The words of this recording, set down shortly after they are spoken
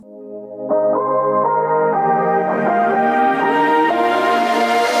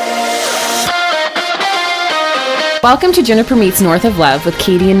Welcome to Juniper Meets North of Love with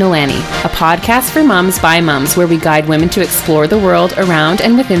Katie and Nolani, a podcast for moms by moms where we guide women to explore the world around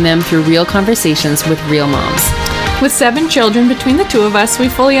and within them through real conversations with real moms. With 7 children between the two of us, we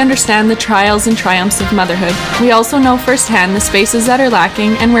fully understand the trials and triumphs of motherhood. We also know firsthand the spaces that are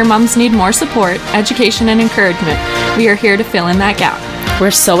lacking and where moms need more support, education, and encouragement. We are here to fill in that gap.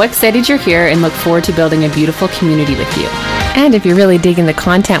 We're so excited you're here and look forward to building a beautiful community with you. And if you're really digging the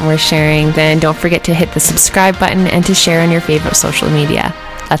content we're sharing, then don't forget to hit the subscribe button and to share on your favorite social media.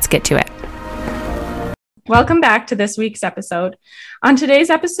 Let's get to it. Welcome back to this week's episode. On today's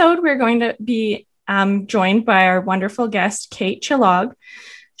episode, we're going to be joined by our wonderful guest, Kate Chillag.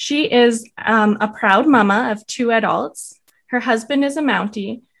 She is a proud mama of 2 adults. Her husband is a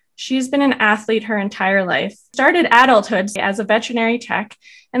Mountie. She's been an athlete her entire life, started adulthood as a veterinary tech,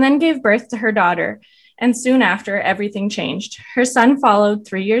 and then gave birth to her daughter. And soon after, everything changed. Her son followed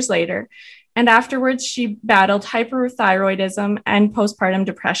 3 years later, and afterwards she battled hyperthyroidism and postpartum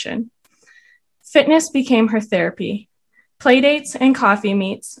depression. Fitness became her therapy. Playdates and coffee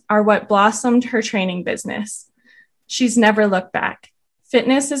meets are what blossomed her training business. She's never looked back.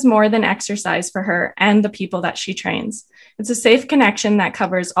 Fitness is more than exercise for her and the people that she trains. It's a safe connection that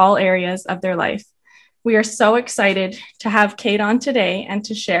covers all areas of their life. We are so excited to have Kate on today and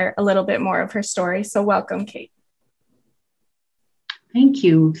to share a little bit more of her story. So welcome, Kate. Thank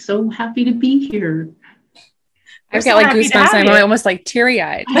you. So happy to be here. I've got like goosebumps. I'm almost like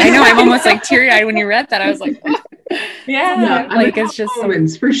teary-eyed. I know I'm almost like teary-eyed when you read that. I was like, oh. Yeah, like it's just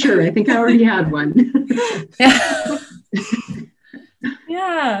moments for sure. I think I already had one.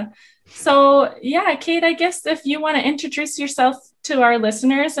 Yeah. So yeah, Kate, I guess if you want to introduce yourself to our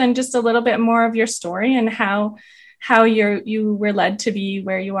listeners and just a little bit more of your story and how you were led to be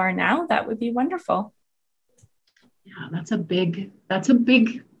where you are now, that would be wonderful. Yeah, that's a big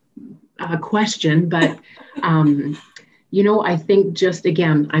question, but I think just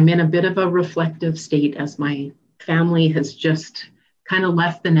again, I'm in a bit of a reflective state as my family has just kind of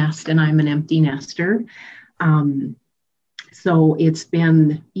left the nest and I'm an empty nester. So it's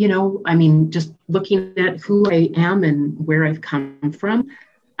been, just looking at who I am and where I've come from,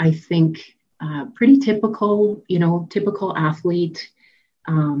 I think pretty typical athlete.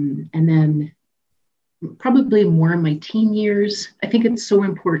 And then probably more in my teen years. I think it's so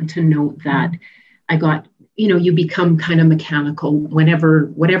important to note that I got, you become kind of mechanical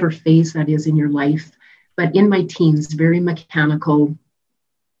whatever phase that is in your life. But in my teens, very mechanical,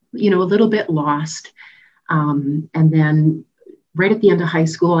 a little bit lost. And then right at the end of high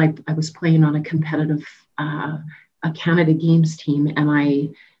school, I was playing on a competitive a Canada Games team, and I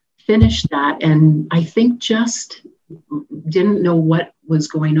finished that. And I think just didn't know what was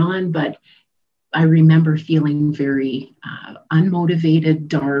going on, but I remember feeling very unmotivated,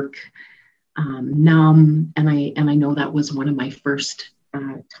 dark, numb. And I know that was one of my first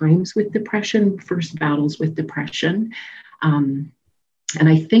times with depression, first battles with depression. And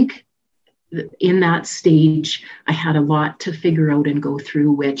I think in that stage, I had a lot to figure out and go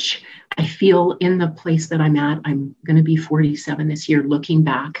through, which I feel in the place that I'm at, I'm going to be 47 this year, looking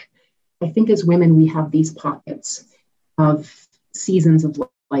back. I think as women, we have these pockets of seasons of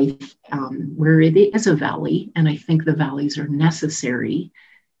life where it is a valley. And I think the valleys are necessary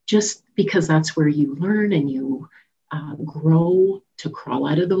just because that's where you learn and you grow to crawl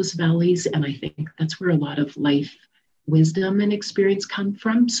out of those valleys. And I think that's where a lot of life wisdom and experience come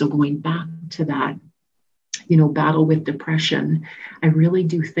from. So going back to that, battle with depression, I really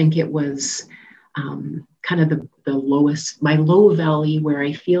do think it was kind of the lowest, my low valley, where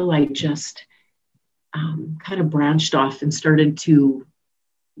I feel I just kind of branched off and started to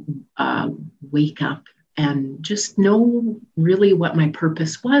wake up and just know really what my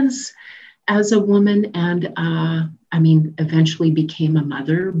purpose was as a woman. And eventually became a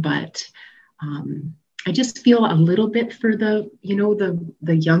mother, but I just feel a little bit for the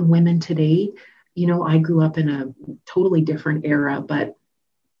young women today. I grew up in a totally different era, but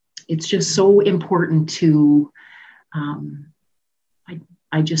it's just so important to,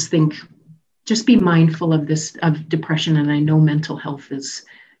 I just think, just be mindful of depression. And I know mental health is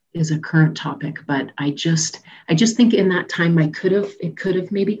a current topic, but I just think in that time it could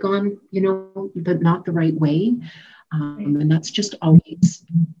have maybe gone, but not the right way. And that's just always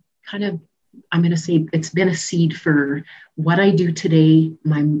kind of, I'm going to say it's been a seed for what I do today,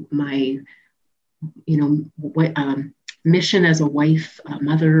 my mission as a wife, a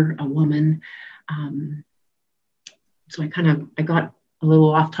mother, a woman. So I got a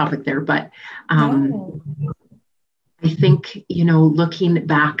little off topic there, but I think, looking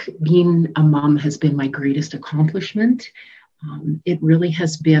back, being a mom has been my greatest accomplishment. It really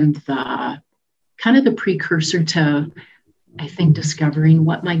has been the kind of the precursor to, I think, discovering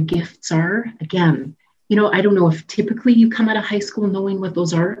what my gifts are. Again, I don't know if typically you come out of high school knowing what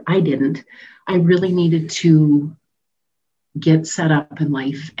those are. I didn't. I really needed to get set up in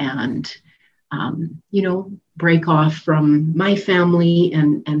life and, break off from my family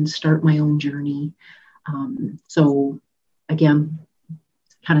and start my own journey. So again,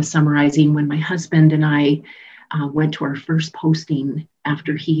 kind of summarizing, when my husband and I went to our first posting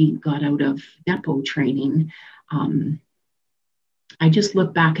after he got out of depot training, I just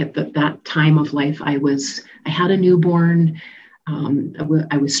look back at that time of life. I had a newborn.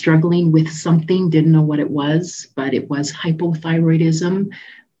 I was struggling with something, didn't know what it was, but it was hypothyroidism,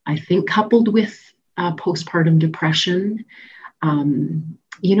 I think, coupled with postpartum depression. And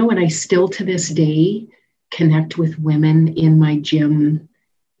I still to this day connect with women in my gym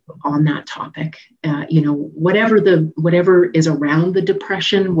on that topic. Whatever is around the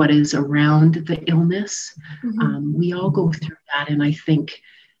depression, what is around the illness, we all go through that. And I think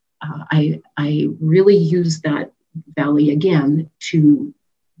I really use that valley again to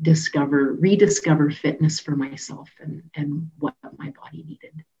rediscover fitness for myself and what my body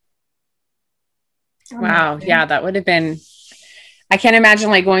needed. Wow. Yeah, that would have been, I can't imagine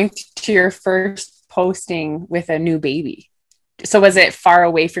like going to your first posting with a new baby. So was it far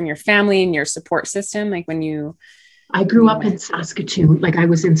away from your family and your support system? Like I grew up in Saskatoon, I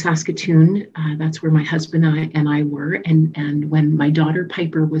was in Saskatoon. That's where my husband and I were. And when my daughter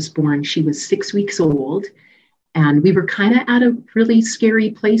Piper was born, she was 6 weeks old. And we were kind of at a really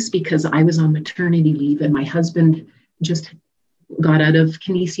scary place because I was on maternity leave and my husband just got out of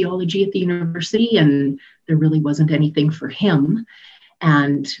kinesiology at the university and there really wasn't anything for him.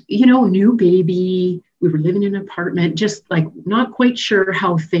 And, new baby, we were living in an apartment, just not quite sure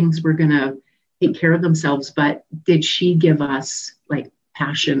how things were going to take care of themselves. But did she give us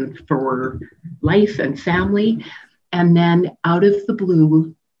passion for life and family? And then out of the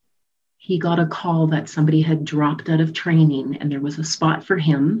blue, he got a call that somebody had dropped out of training and there was a spot for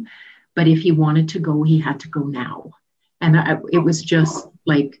him. But if he wanted to go, he had to go now. And it was just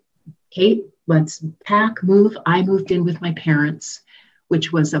Kate, let's pack, move. I moved in with my parents,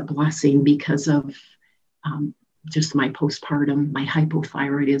 which was a blessing because of just my postpartum, my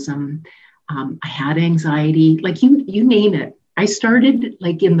hypothyroidism. I had anxiety, you name it. I started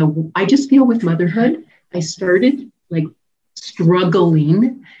I just feel with motherhood, I started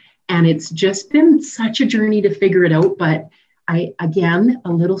struggling, and it's just been such a journey to figure it out. But again,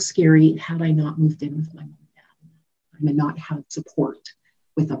 a little scary had I not moved in with my mom and dad and not had support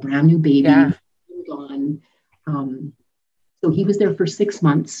with a brand new baby. Yeah. Gone. So he was there for 6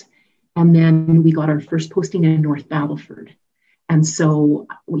 months. And then we got our first posting in North Battleford. And so,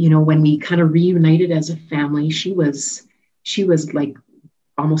 when we kind of reunited as a family, she was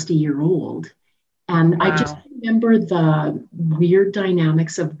almost a year old. And wow. I just remember the weird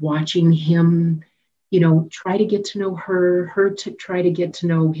dynamics of watching him, try to get to know her to try to get to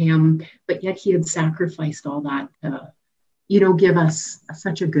know him, but yet he had sacrificed all that to, give us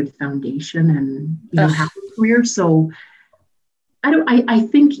such a good foundation and, happy career. So I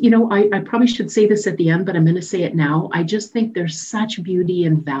think, I probably should say this at the end, but I'm going to say it now. I just think there's such beauty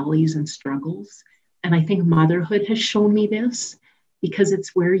in valleys and struggles. And I think motherhood has shown me this because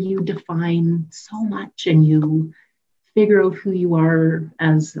it's where you define so much and you figure out who you are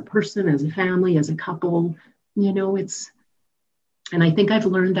as a person, as a family, as a couple. And I think I've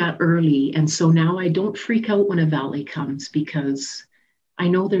learned that early. And so now I don't freak out when a valley comes because I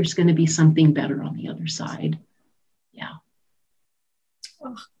know there's going to be something better on the other side. Yeah.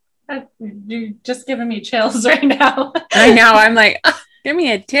 Oh, you're just giving me chills right now. I know. I'm like, give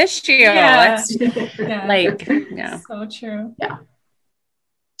me a tissue. Yeah. Yeah. So true. Yeah.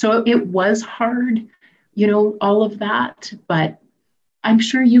 So it was hard, all of that, but I'm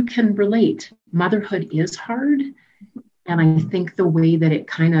sure you can relate. Motherhood is hard. And I think the way that it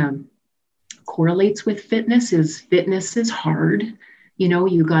kind of correlates with fitness is hard.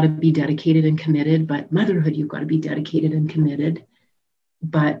 You got to be dedicated and committed, but motherhood, you've got to be dedicated and committed.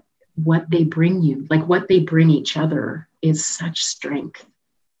 But what they bring you, what they bring each other is such strength.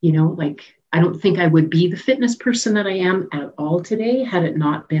 I don't think I would be the fitness person that I am at all today had it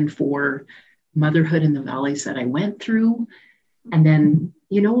not been for motherhood and the valleys that I went through. And then,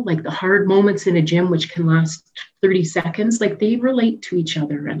 the hard moments in a gym, which can last 30 seconds, they relate to each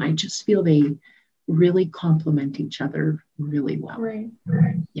other. And I just feel they really complement each other really well. Right.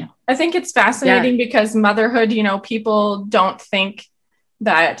 Yeah. I think it's fascinating because motherhood, people don't think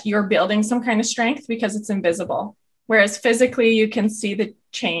that you're building some kind of strength because it's invisible. Whereas physically you can see the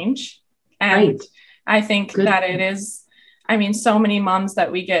change. And right. I think that it is, I mean, so many moms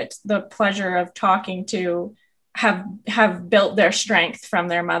that we get the pleasure of talking to have built their strength from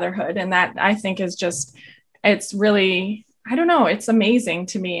their motherhood. And that, I think, is just, it's really, I don't know, it's amazing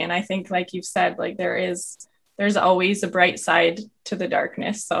to me. And I think, like you've said, like there's always a bright side to the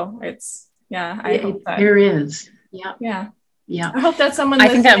darkness. So it's, yeah, I hope that there is. Yeah. Yeah. Yeah. I hope that someone, I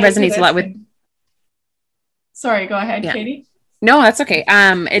think that resonates a lot with, sorry, go ahead, yeah. Katie. No, that's okay.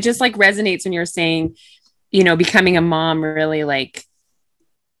 It just like resonates when you're saying, you know, becoming a mom really like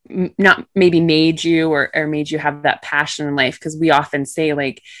not maybe made you or made you have that passion in life. Cause we often say,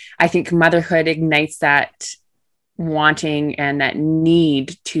 like, I think motherhood ignites that wanting and that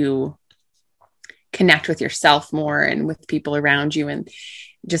need to connect with yourself more and with people around you. And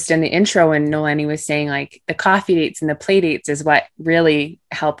just in the intro, and Nolani was saying, like, the coffee dates and the play dates is what really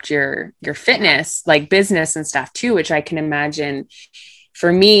helped your fitness, like business and stuff too, which I can imagine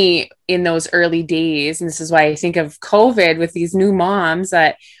for me in those early days. And this is why I think of COVID with these new moms,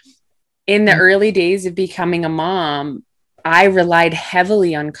 that in the early days of becoming a mom, I relied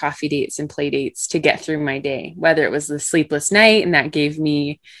heavily on coffee dates and play dates to get through my day, whether it was the sleepless night, and that gave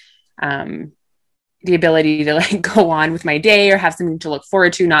me the ability to like go on with my day or have something to look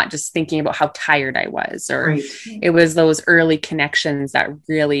forward to, not just thinking about how tired I was, or Right. it was those early connections that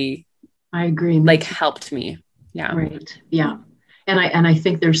really, I agree, like helped me. Yeah. Right. Yeah. And I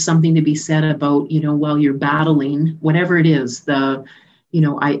think there's something to be said about, you know, while you're battling, whatever it is,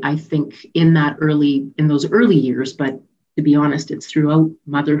 I think in those early years, but to be honest, it's throughout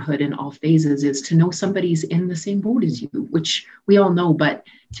motherhood in all phases, is to know somebody's in the same boat as you, which we all know, but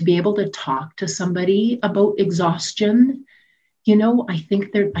to be able to talk to somebody about exhaustion, you know, I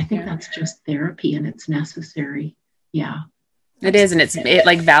think that's just therapy, and it's necessary. Yeah. It is. And it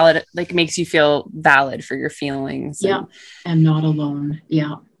like valid, like makes you feel valid for your feelings. Yeah. And not alone.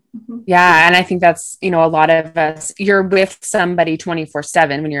 Yeah. Yeah. And I think that's, you know, a lot of us, you're with somebody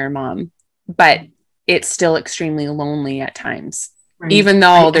 24/7 when you're a mom, but it's still extremely lonely at times, right. Even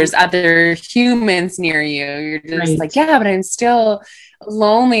though there's other humans near you, you're just like, yeah, but I'm still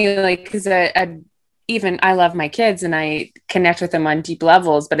lonely. Like, cause I love my kids and I connect with them on deep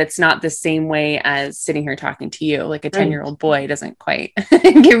levels, but it's not the same way as sitting here talking to you. Like a 10-year-old boy doesn't quite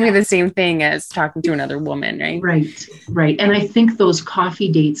give me the same thing as talking to another woman. Right. Right. And I think those coffee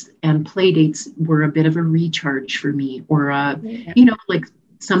dates and play dates were a bit of a recharge for me, or, you know, like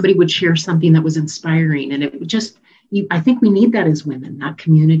somebody would share something that was inspiring, and it would just, I think we need that as women, that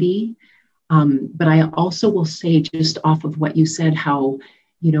community. But I also will say, just off of what you said, how,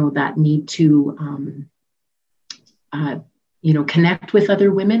 you know, that need to, you know, connect with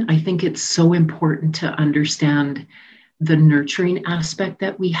other women. I think it's so important to understand the nurturing aspect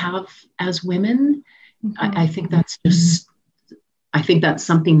that we have as women. Mm-hmm. I think that's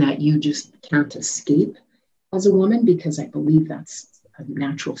something that you just can't escape as a woman, because I believe that's a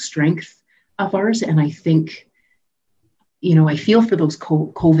natural strength of ours. And I think, you know, I feel for those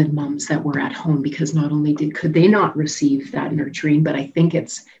COVID moms that were at home, because not only could they not receive that nurturing, but I think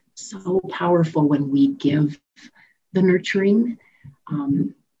it's so powerful when we give the nurturing.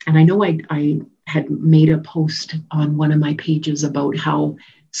 And I know I had made a post on one of my pages about how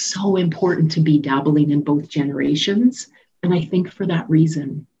so important to be dabbling in both generations. And I think for that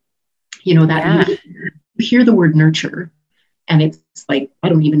reason, you know, that you hear the word nurture, and it's like, I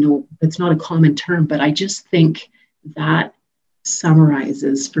don't even know, it's not a common term, but I just think that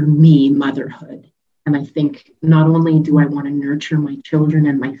summarizes for me motherhood. And I think not only do I want to nurture my children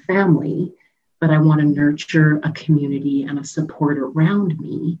and my family, but I want to nurture a community and a support around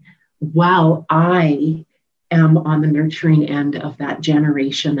me while I am on the nurturing end of that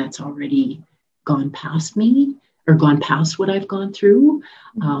generation that's already gone past me, or gone past what I've gone through.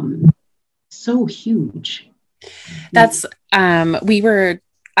 So huge. That's,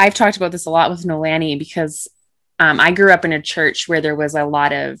 I've talked about this a lot with Nolani, because I grew up in a church where there was a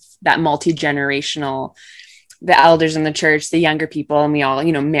lot of that multi-generational, the elders in the church, the younger people, and we all,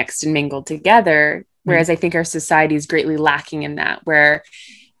 you know, mixed and mingled together. Whereas I think our society is greatly lacking in that, where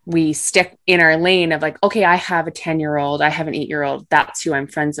we stick in our lane of like, okay, I have a 10-year-old, I have an 8-year-old, that's who I'm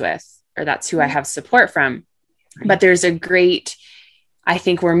friends with, or that's who I have support from. But there's I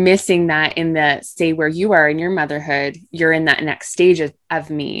think we're missing that in the, say, where you are in your motherhood, you're in that next stage of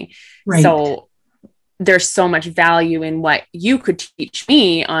me. Right. So there's so much value in what you could teach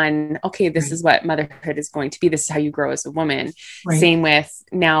me on, okay, this is what motherhood is going to be. This is how you grow as a woman. Right. Same with,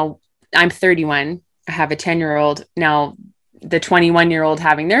 now I'm 31, I have a 10-year-old. Now the 21-year-old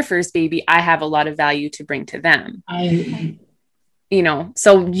having their first baby, I have a lot of value to bring to them. You know,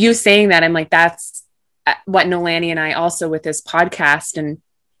 so you saying that, I'm like, that's what Nolani and I also with this podcast, and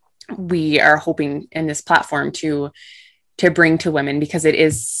we are hoping in this platform to bring to women, because it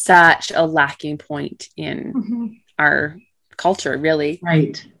is such a lacking point in our culture, really.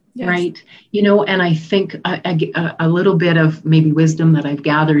 Right. Yes. Right. And I think a little bit of maybe wisdom that I've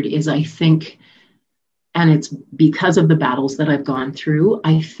gathered is, I think, and it's because of the battles that I've gone through,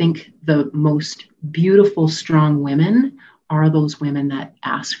 I think the most beautiful, strong women are those women that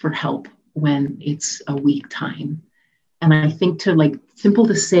ask for help when it's a weak time. And I think, simple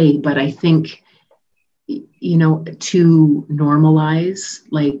to say, but I think, to normalize,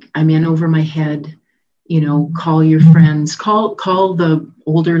 like, I'm in over my head, call your friends, call the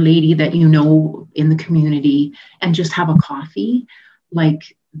older lady that in the community, and just have a coffee.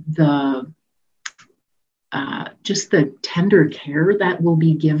 Like, just the tender care that will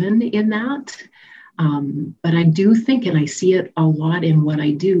be given in that. But I do think, and I see it a lot in what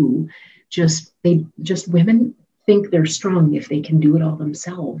I do, women think they're strong if they can do it all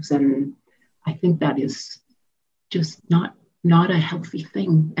themselves. And I think that is just not a healthy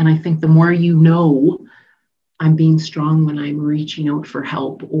thing. And I think the more I'm being strong when I'm reaching out for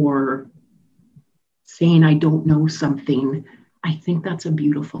help or saying I don't know something, I think that's a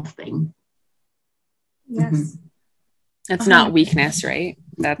beautiful thing. Yes. It's not weakness, right?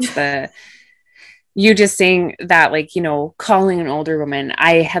 That's you just saying that, like, calling an older woman.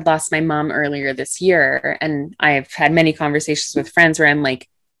 I had lost my mom earlier this year, and I've had many conversations with friends where I'm like,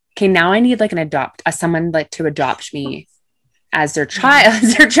 okay, now I need like someone like to adopt me as their child,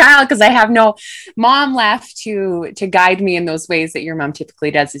 because I have no mom left to guide me in those ways that your mom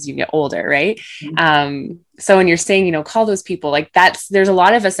typically does as you get older, right? So when you're saying, call those people, like, there's a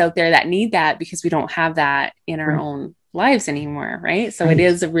lot of us out there that need that, because we don't have that in our own lives anymore, right? So it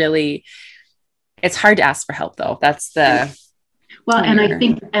is it's hard to ask for help, though. That's the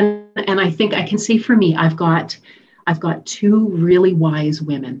and I think I can say for me, I've got two really wise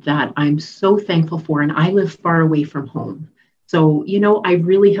women that I'm so thankful for, and I live far away from home. So, I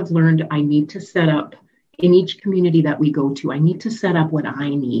really have learned I need to set up in each community that we go to. I need to set up what I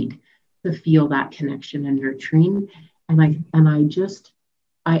need to feel that connection and nurturing. And I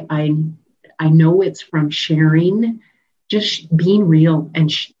know it's from sharing, just being real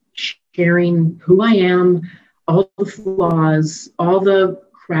and sharing who I am, all the flaws, all the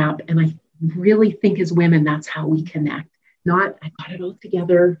crap. And I really think as women, that's how we connect. Not, I got it all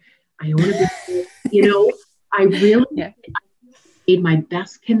together, I own a business, I really made my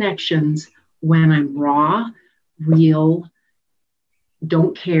best connections when I'm raw, real,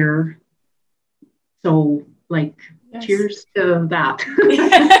 don't care. So, like, cheers to that.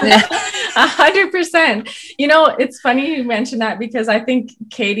 100%. It's funny you mentioned that, because I think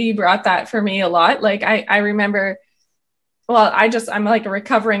Katie brought that for me a lot. Like, I remember, I'm like a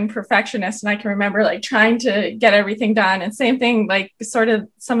recovering perfectionist, and I can remember like trying to get everything done. And same thing, like sort of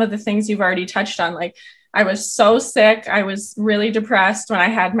some of the things you've already touched on. Like, I was so sick. I was really depressed when I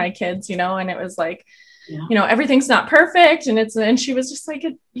had my kids, and it was like, everything's not perfect. And she was just like,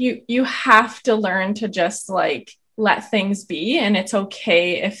 you have to learn to just like let things be. And it's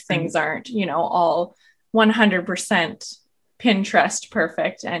okay if things aren't, all 100% Pinterest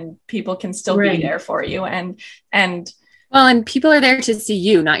perfect, and people can still be there for you. And people are there to see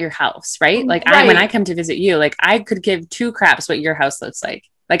you, not your house, right? Like, when I come to visit you, like, I could give two craps what your house looks like.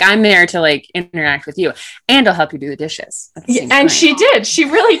 Like, I'm there to like interact with you, and I'll help you do the dishes. And she did. She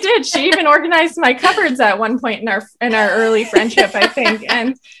really did. She even organized my cupboards at one point in our early friendship, I think.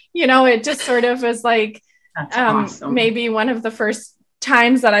 And, it just sort of was like, awesome. Maybe one of the first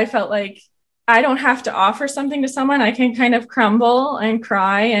times that I felt like I don't have to offer something to someone. I can kind of crumble and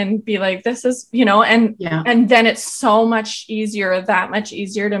cry and be like, this is, and then it's so much easier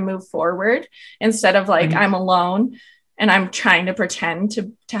to move forward, instead of like, I'm alone and I'm trying to pretend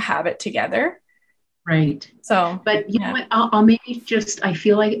to have it together. Right. So, but you know what, I'll maybe just, I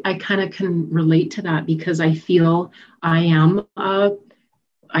feel like I kind of can relate to that, because I feel I am a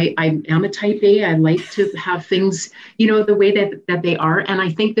type A. I like to have things, the way that they are. And I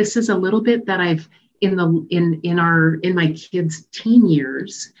think this is a little bit that I've in my kids' teen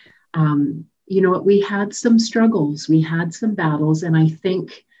years, we had some struggles, we had some battles. And I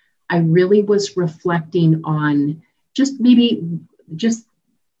think I really was reflecting on just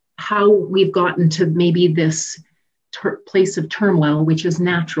how we've gotten to maybe this place of turmoil, which is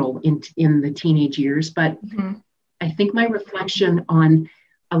natural in the teenage years. But I think my reflection on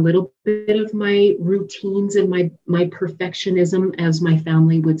a little bit of my routines and my perfectionism, as my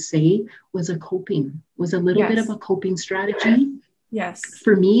family would say, was a little bit of a coping strategy. Yes.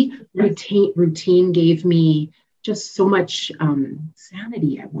 For me, routine gave me just so much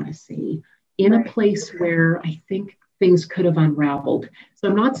sanity, I want to say, in a place where I think things could have unraveled. So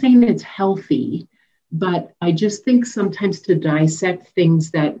I'm not saying it's healthy, But I just think sometimes to dissect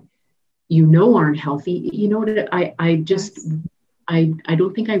things that aren't healthy, I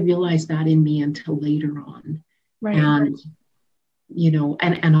don't think I realized that in me until later on. Right. And,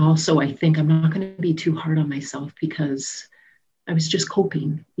 and also I think I'm not going to be too hard on myself because I was just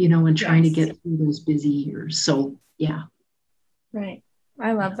coping, and trying to get through those busy years. So, yeah. Right.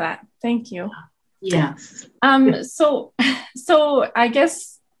 I love that. Thank you. Yes. So I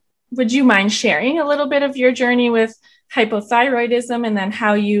guess, would you mind sharing a little bit of your journey with hypothyroidism and then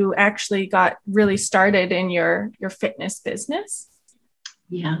how you actually got really started in your fitness business?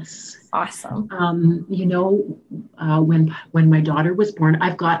 Yes. Awesome. When my daughter was born,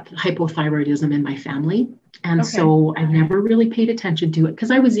 I've got hypothyroidism in my family. And so I never really paid attention to it because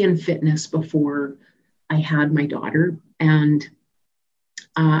I was in fitness before I had my daughter, and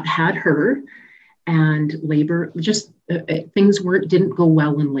had her, and labor, just things didn't go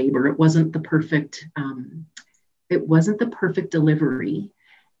well in labor. It wasn't the perfect delivery.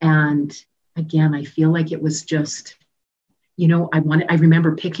 And again, I feel like it was just, I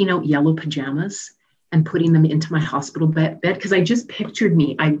remember picking out yellow pajamas and putting them into my hospital bed because I just pictured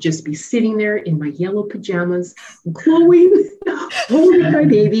I'd just be sitting there in my yellow pajamas, glowing, holding my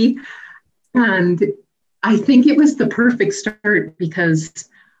baby. And I think it was the perfect start because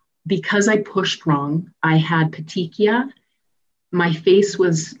I pushed wrong. I had petechia. My face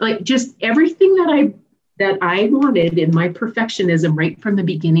was like just everything that I wanted in my perfectionism right from the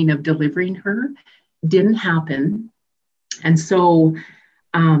beginning of delivering her didn't happen. And so,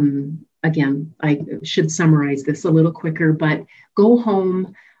 again, I should summarize this a little quicker, but go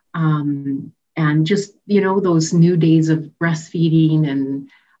home and just, those new days of breastfeeding. And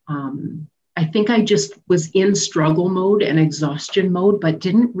I think I just was in struggle mode and exhaustion mode, but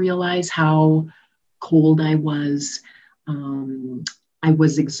didn't realize how cold I was. I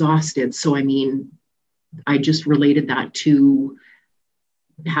was exhausted. So, I just related that to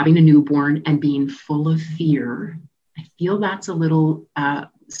having a newborn and being full of fear. I feel that's a little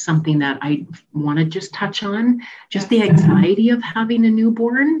something that I want to just touch on, just the anxiety of having a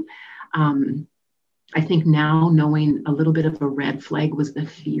newborn. I think now knowing a little bit of a red flag was the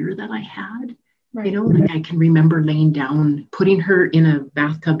fear that I had. Right. I can remember laying down, putting her in a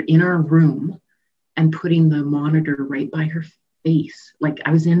bathtub in our room and putting the monitor right by her face. Like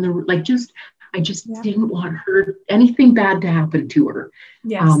I was in the, I just didn't want anything bad to happen to her.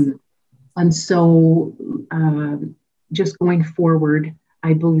 Yes. And so just going forward,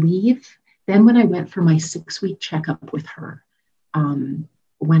 I believe then when I went for my 6-week checkup with her,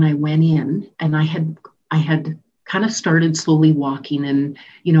 when I went in and I had kind of started slowly walking and,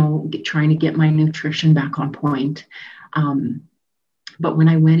 trying to get my nutrition back on point. But when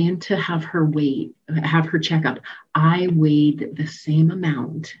I went in to have her checkup, I weighed the same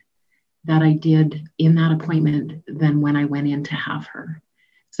amount that I did in that appointment than when I went in to have her.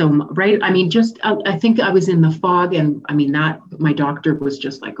 So, right. I think I was in the fog, and that my doctor was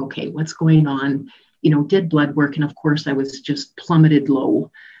just like, okay, what's going on? Did blood work. And of course I was just plummeted low,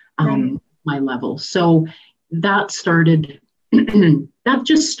 my level. So that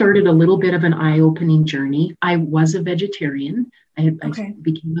just started a little bit of an eye-opening journey. I was a vegetarian. I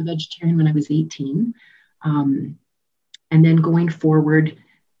became a vegetarian when I was 18. And then going forward,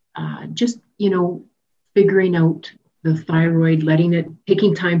 just, figuring out the thyroid,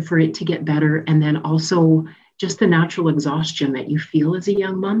 taking time for it to get better. And then also just the natural exhaustion that you feel as a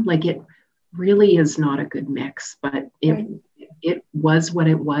young mom. Like it really is not a good mix, but it was what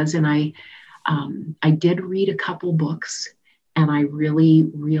it was. And I did read a couple books, and I really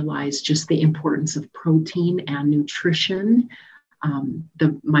realized just the importance of protein and nutrition.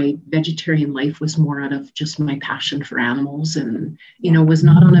 My vegetarian life was more out of just my passion for animals, and, was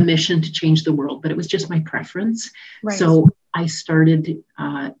not on a mission to change the world, but it was just my preference. Right. So I started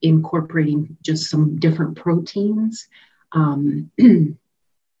incorporating just some different proteins,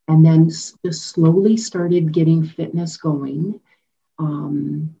 and then just slowly started getting fitness going.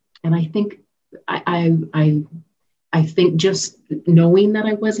 And I think I think just knowing that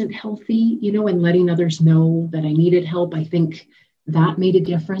I wasn't healthy, and letting others know that I needed help, I think that made a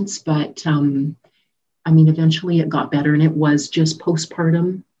difference. But eventually it got better, and it was just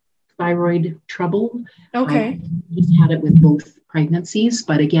postpartum thyroid trouble. Okay. I just had it with both pregnancies,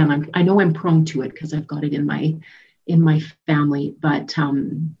 but again, I know I'm prone to it because I've got it in my family. But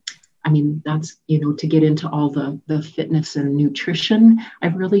that's, to get into all the fitness and nutrition, I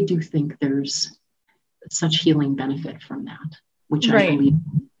really do think there's such healing benefit from that, which I believe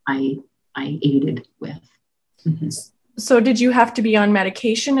I aided with. Mm-hmm. So did you have to be on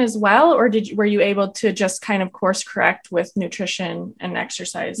medication as well, or were you able to just kind of course correct with nutrition and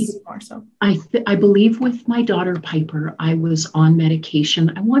exercise more so? I believe with my daughter Piper, I was on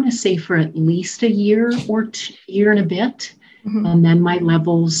medication. I want to say for at least a year or year and a bit, and then my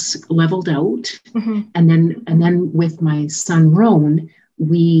levels leveled out. And then with my son Roan,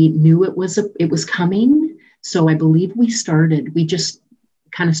 we knew it was coming. So I believe we just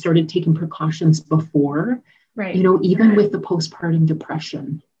kind of started taking precautions before. Right. You know, even with the postpartum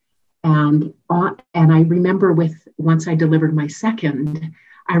depression. And I remember once I delivered my second,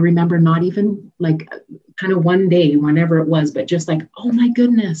 I remember not even like kind of one day, whenever it was, but just like, oh my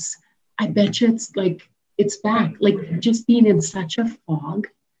goodness, I bet you it's back. Like just being in such a fog.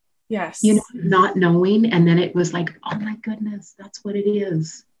 Yes. You know, not knowing. And then it was like, oh my goodness, that's what it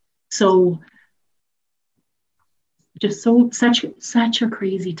is. So just such a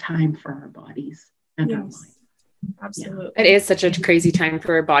crazy time for our bodies and our minds. Absolutely. It is such a crazy time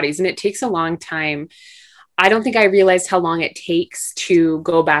for our bodies, and it takes a long time. I don't think I realized how long it takes to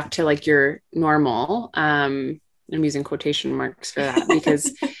go back to like your normal. I'm using quotation marks for that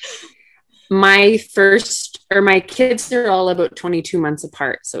because my kids are all about 22 months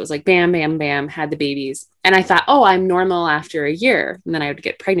apart. So it was like, bam, bam, bam, had the babies. And I thought, oh, I'm normal after a year. And then I would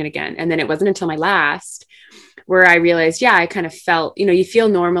get pregnant again. And then it wasn't until my last where I realized, I kind of felt, you feel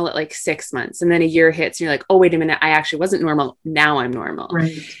normal at like 6 months, and then a year hits and you're like, oh, wait a minute, I actually wasn't normal. Now I'm normal.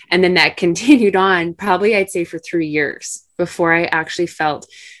 Right. And then that continued on probably I'd say for 3 years before I actually felt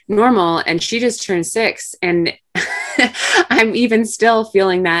normal. And she just turned 6. And I'm even still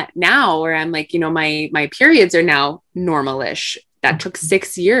feeling that now where I'm like, my periods are now normal-ish. That took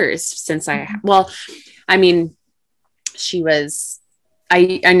 6 years since I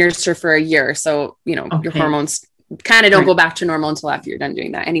nursed her for a year. So, your hormones kind of don't go back to normal until after you're done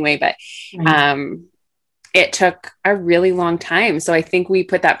doing that anyway. But it took a really long time. So I think we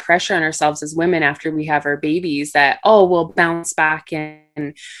put that pressure on ourselves as women after we have our babies that, we'll bounce back,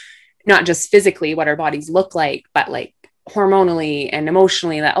 and not just physically what our bodies look like, but like hormonally and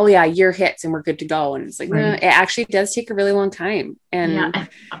emotionally that, a year hits and we're good to go. And it's like, it actually does take a really long time. And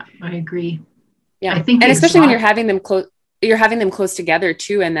I agree. Yeah. I think, and especially when you're having them close together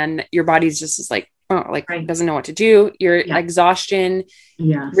too. And then your body's just is like, doesn't know what to do. Your exhaustion.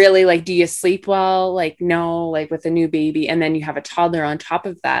 Yes. Really, like, do you sleep well? Like, no, like with a new baby. And then you have a toddler on top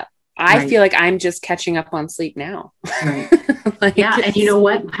of that. I feel like I'm just catching up on sleep now. Right. And you know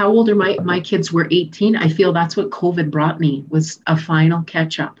what? How old are my kids? Were 18. I feel that's what COVID brought me, was a final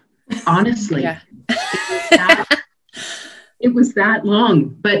catch up. Honestly. It was that long,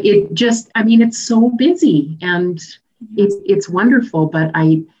 but it just, it's so busy and it's wonderful, but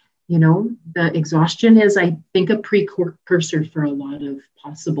the exhaustion is, I think, a precursor for a lot of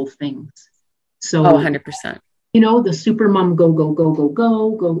possible things. So 100%. The super mom, go,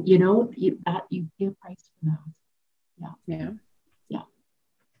 you pay a price for that. Yeah.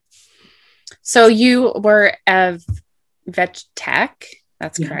 So you were a vet tech.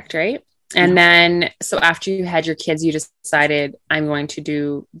 That's correct, right? And then, so after you had your kids, you decided, I'm going to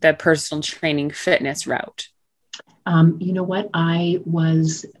do the personal training fitness route. You know what? I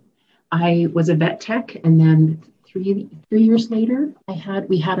was a vet tech, and then three years later,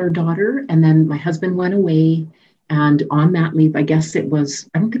 we had our daughter, and then my husband went away, and on that leave, I guess I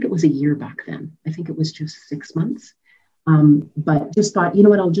don't think it was a year back then. I think it was just 6 months. But just thought, you know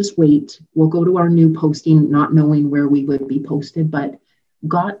what? I'll just wait. We'll go to our new posting, not knowing where we would be posted, but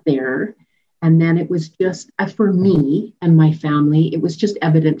got there. And then it was just, for me and my family, it was just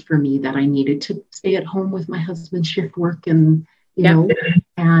evident for me that I needed to stay at home with my husband's shift work and, you know,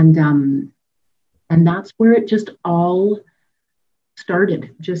 and that's where it just all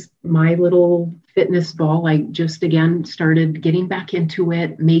started. Just my little fitness ball. I just, again, started getting back into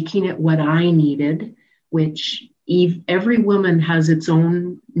it, making it what I needed, which every woman has its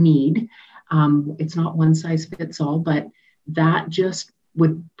own need. It's not one size fits all, but that just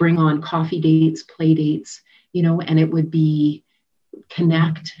would bring on coffee dates, play dates, you know, and it would be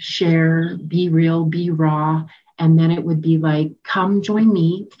connect, share, be real, be raw. And then it would be like, come join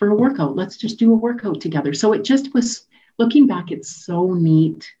me for a workout. Let's just do a workout together. So it just was, looking back, it's so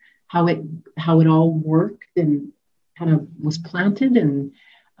neat how it all worked and kind of was planted. And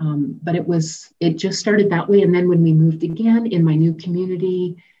but it just started that way. And then when we moved again in my new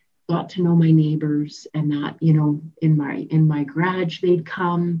community, got to know my neighbors, and that, you know, in my garage, they'd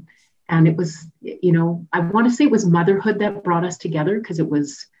come, and it was, you know, I want to say it was motherhood that brought us together, because it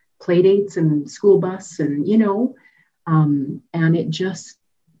was play dates and school bus and, you know, and it just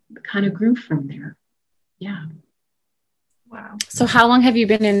kind of grew from there. Yeah. Wow. So how long have you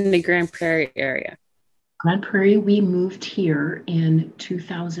been in the Grand Prairie area? Grand Prairie, we moved here in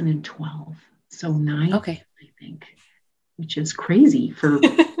 2012. So 9, Okay. I think, which is crazy for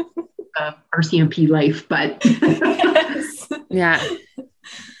RCMP life, but Yeah.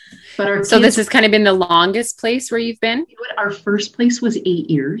 but our So this has kind of been the longest place where you've been? Our first place was 8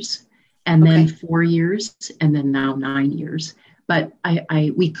 years, and then 4 years, and then now 9 years. But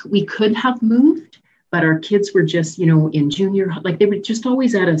we could have moved, but our kids were just, in junior, like they were just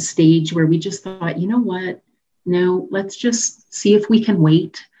always at a stage where we just thought, you know what? No, let's just see if we can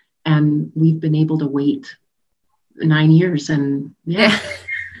wait. And we've been able to wait 9 years, and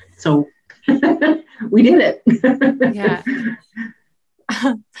so we did it. Yeah.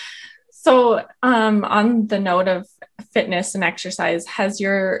 So, on the note of fitness and exercise, has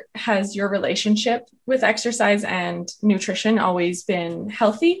your relationship with exercise and nutrition always been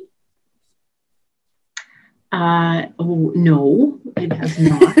healthy? No, it has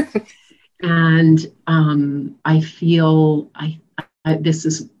not. And I feel I'm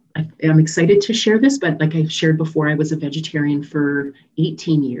excited to share this, but like I've shared before, I was a vegetarian for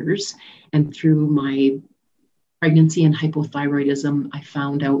 18 years, and through my pregnancy and hypothyroidism, I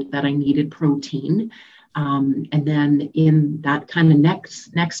found out that I needed protein. And then in that kind of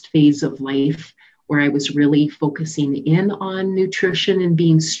next phase of life, where I was really focusing in on nutrition and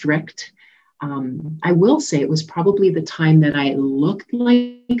being strict, I will say it was probably the time that I looked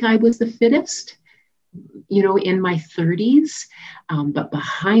like I was the fittest, in my 30s. But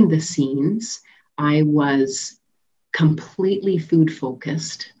behind the scenes, I was completely food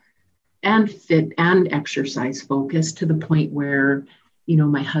focused and fit and exercise focused, to the point where,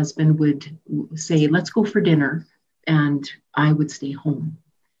 my husband would say, let's go for dinner. And I would stay home,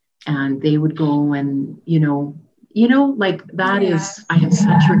 and they would go, and, like that is, I have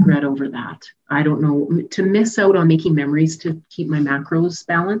such regret over that. I don't know, to miss out on making memories to keep my macros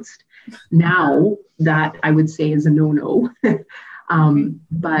balanced. Now that I would say is a no-no.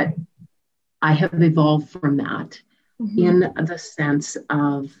 But I have evolved from that in the sense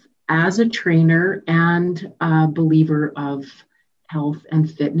of, as a trainer and a believer of health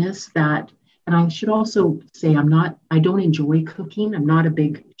and fitness, and I should also say I don't enjoy cooking. I'm not a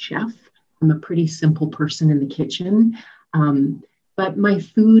big chef. I'm a pretty simple person in the kitchen. But my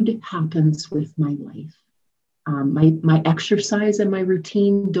food happens with my life. My exercise and my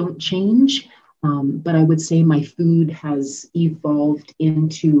routine don't change. But I would say my food has evolved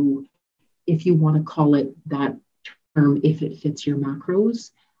into, if you want to call it that term, if it fits your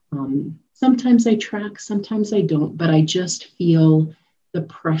macros. Sometimes I track, sometimes I don't, but I just feel the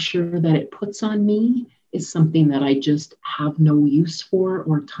pressure that it puts on me is something that I just have no use for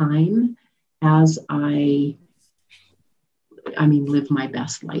or time, as I live my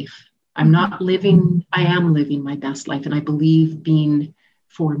best life. I am living my best life. And I believe being,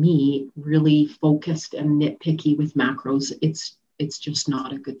 for me, really focused and nitpicky with macros, it's just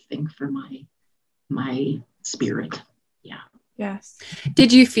not a good thing for my spirit. Yeah. Yes.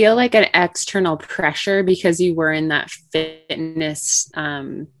 Did you feel like an external pressure because you were in that fitness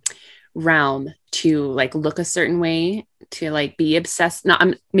realm to like look a certain way, to like be obsessed?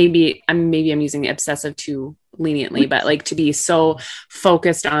 Maybe I'm using obsessive too leniently, but like to be so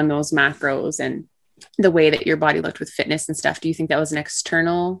focused on those macros and the way that your body looked with fitness and stuff. Do you think that was an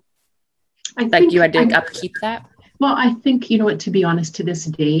external, you had to upkeep that? Well, I think, to be honest, to this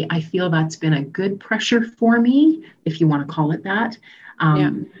day, I feel that's been a good pressure for me, if you want to call it that,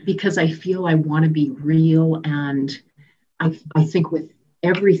 because I feel I want to be real. And I think with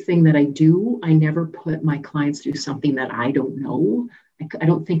everything that I do, I never put my clients through something that I don't know. I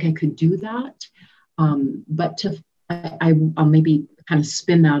don't think I could do that. But I'll maybe kind of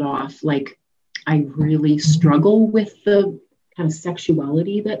spin that off. Like, I really struggle with the kind of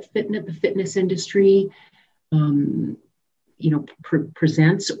sexuality that the fitness industry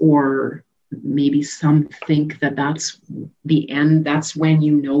presents, or maybe some think that that's the end. That's when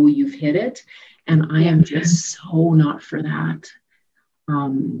you've hit it. And I am just so not for that.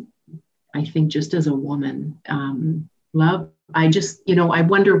 I think just as a woman, love, I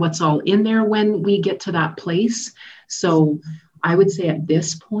wonder what's all in there when we get to that place. So I would say at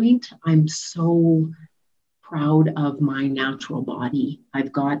this point, I'm so proud of my natural body.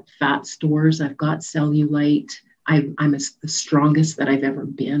 I've got fat stores, I've got cellulite. I'm the strongest that I've ever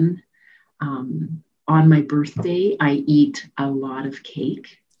been. On my birthday, I eat a lot of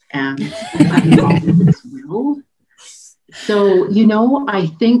cake, and as well. So, I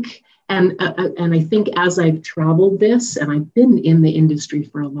think, and I think as I've traveled this, and I've been in the industry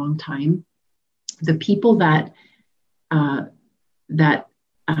for a long time, the people that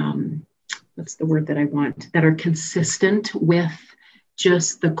what's the word that I want, that are consistent with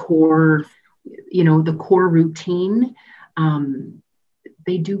just the core the core routine,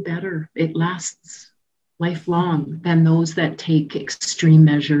 they do better. It lasts lifelong than those that take extreme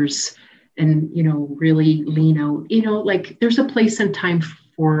measures and, really lean out. Like there's a place and time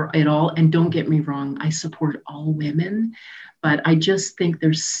for it all. And don't get me wrong, I support all women, but I just think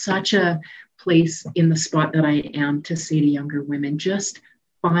there's such a place in the spot that I am to say to younger women, just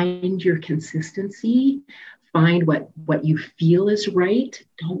find your consistency, find what you feel is right.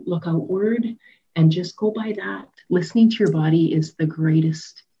 Don't look outward and just go by that. Listening to your body is the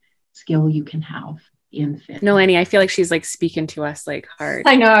greatest skill you can have in fitness. Nolani, I feel like she's like speaking to us like hard.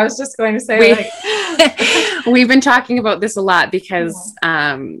 I know. I was just going to say we've been talking about this a lot because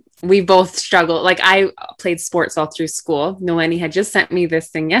we both struggle. Like I played sports all through school. Nolani had just sent me this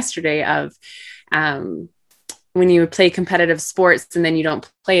thing yesterday of when you play competitive sports and then you don't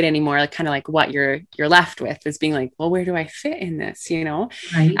play it anymore, like kind of like what you're left with is being like, well, where do I fit in this?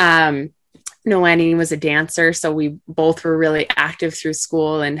 Right. Nolani was a dancer, so we both were really active through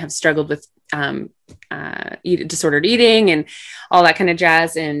school and have struggled with disordered eating and all that kind of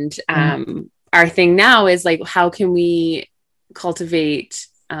jazz. And our thing now is like, how can we cultivate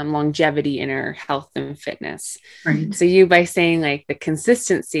longevity in our health and fitness? Right. So you, by saying like the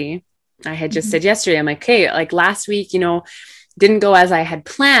consistency, I had just said yesterday, I'm like, okay, like last week, didn't go as I had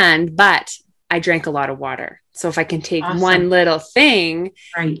planned, but I drank a lot of water. So if I can take one little thing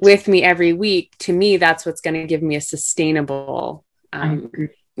with me every week, to me, that's what's going to give me a sustainable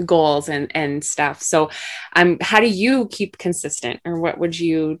goals and stuff. So how do you keep consistent, or what would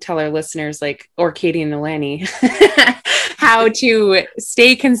you tell our listeners, like, or Katie and Nolani, how to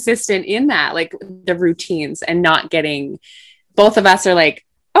stay consistent in that, like the routines, and not getting, both of us are like,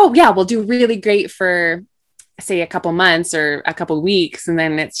 oh yeah, we'll do really great for say a couple months or a couple weeks. And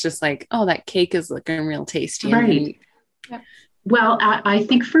then it's just like, oh, that cake is looking real tasty. Right. Well, I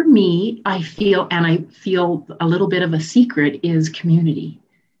think for me, I feel a little bit of a secret is community.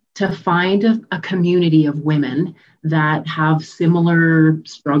 To find a community of women that have similar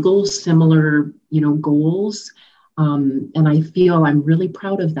struggles, similar, goals. And I feel I'm really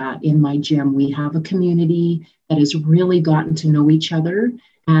proud of that in my gym. We have a community that has really gotten to know each other.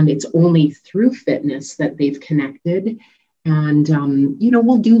 And it's only through fitness that they've connected. And,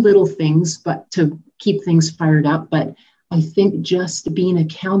 we'll do little things, but to keep things fired up. But I think just being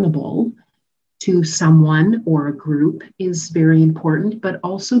accountable to someone or a group is very important, but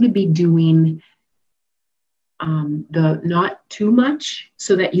also to be doing the not too much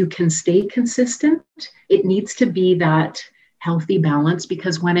so that you can stay consistent. It needs to be that healthy balance,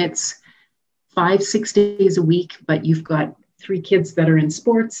 because when it's 5-6 days a week, but you've got 3 kids that are in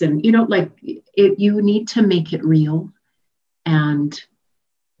sports and, you need to make it real and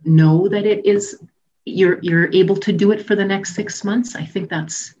know that it is, you're able to do it for the next 6 months. I think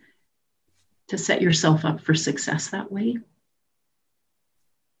that's to set yourself up for success that way.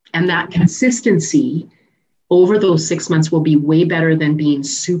 And that consistency over those 6 months will be way better than being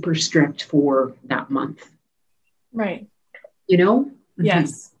super strict for that month. Right. Yeah.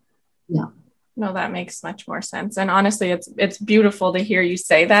 Yes. No, that makes much more sense. And honestly, it's beautiful to hear you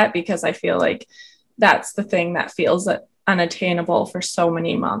say that, because I feel like that's the thing that feels unattainable for so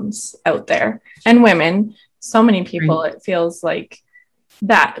many moms out there and women. So many people, It feels like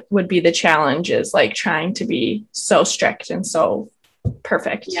that would be the challenge, is like trying to be so strict and so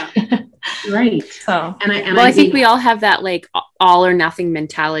perfect. Yeah. Right. So, I think we all have that like all or nothing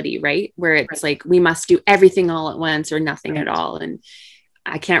mentality, right? Where it's like, we must do everything all at once or nothing at all. And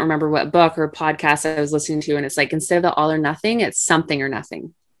I can't remember what book or podcast I was listening to. And it's like, instead of the all or nothing, it's something or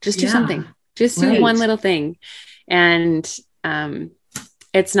nothing. Just do something. Just do one little thing. And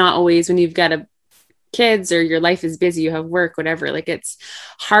it's not always, when you've got kids or your life is busy, you have work, whatever, like it's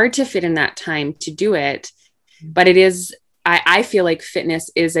hard to fit in that time to do it. But it is, I feel like fitness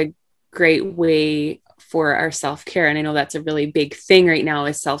is a great way for our self-care. And I know that's a really big thing right now,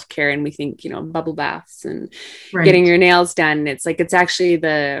 is self-care. And we think, bubble baths and getting your nails done. It's like, it's actually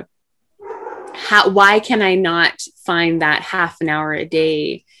why can I not find that half an hour a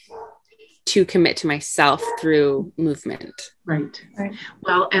day to commit to myself through movement? Right.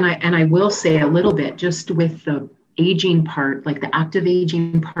 Well, and I will say a little bit just with the aging part, like the active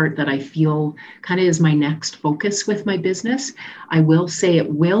aging part, that I feel kind of is my next focus with my business. I will say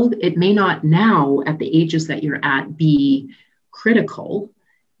it may not now at the ages that you're at be critical,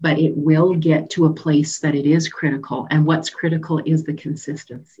 but it will get to a place that it is critical. And what's critical is the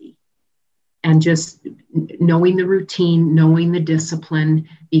consistency. And just knowing the routine, knowing the discipline,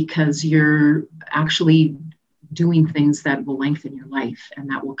 because you're actually doing things that will lengthen your life and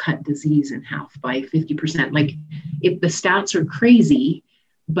that will cut disease in half by 50%. Like, if the stats are crazy,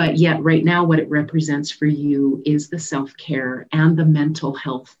 But yet right now, what it represents for you is the self-care and the mental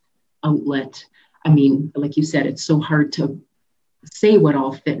health outlet. I mean, like you said, it's so hard to say what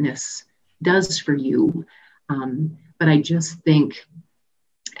all fitness does for you. But I just think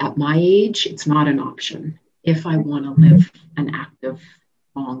at my age, it's not an option if I want to live an active,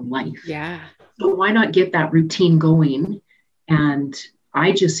 long life. Yeah. So why not get that routine going? And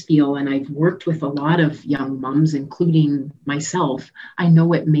I just feel, and I've worked with a lot of young moms, including myself, I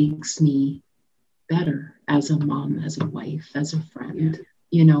know it makes me better as a mom, as a wife, as a friend.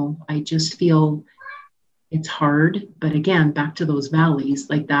 You know, I just feel it's hard. But again, back to those valleys,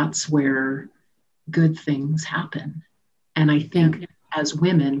 like that's where good things happen. And I think as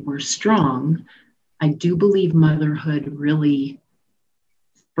women, we're strong. I do believe motherhood really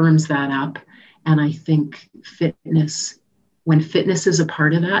firms that up. And I think fitness, when fitness is a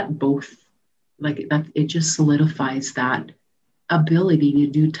part of that, both like that, it just solidifies that ability to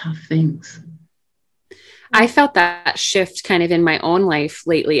do tough things. I felt that shift kind of in my own life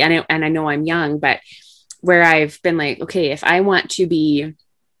lately. And I know I'm young, but where I've been like, okay, if I want to be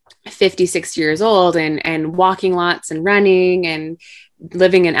 56 years old and walking lots and running and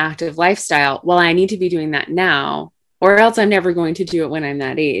living an active lifestyle, well, I need to be doing that now, or else I'm never going to do it when I'm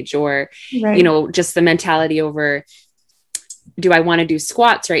that age. Or, you know, just the mentality over, do I want to do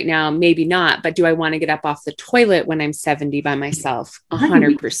squats right now? Maybe not. But do I want to get up off the toilet when I'm 70 by myself?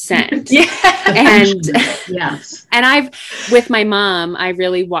 100%. Yeah. And yes. And I've, with my mom, I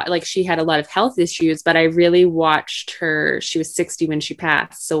really like she had a lot of health issues, but I really watched her. She was 60 when she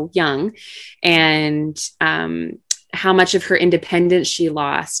passed, so young, and how much of her independence she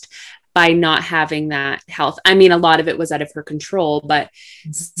lost by not having that health. I mean, a lot of it was out of her control, but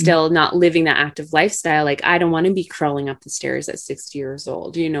still not living that active lifestyle. Like, I don't want to be crawling up the stairs at 60 years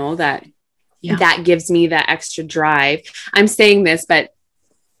old, you know, that gives me that extra drive. I'm saying this, but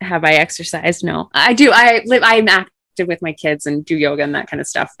have I exercised? No, I do. I'm active with my kids and do yoga and that kind of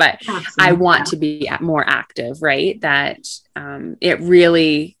stuff, but absolutely. I want to be more active, right? That it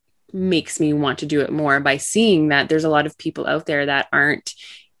really makes me want to do it more by seeing that there's a lot of people out there that aren't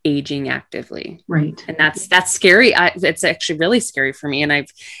aging actively. Right. And that's scary. It's actually really scary for me. And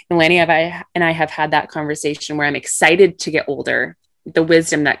Nalani and I have had that conversation where I'm excited to get older, the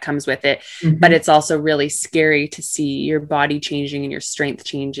wisdom that comes with it, but it's also really scary to see your body changing and your strength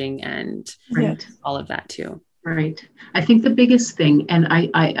changing and all of that too. Right. I think the biggest thing, and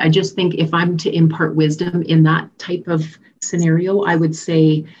I just think if I'm to impart wisdom in that type of scenario, I would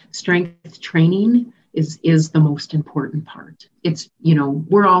say strength training is the most important part. It's, you know,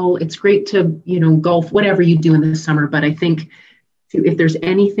 it's great to, you know, golf, whatever you do in the summer, but I think if there's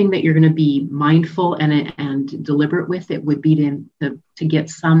anything that you're going to be mindful and deliberate with, it would be to get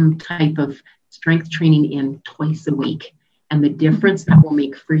some type of strength training in twice a week. And the difference that will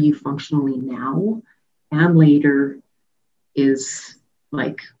make for you functionally now and later is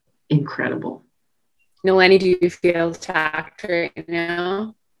like incredible. Nalani, do you feel attacked right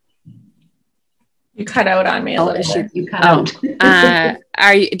now? You cut out on me a little bit. You cut out.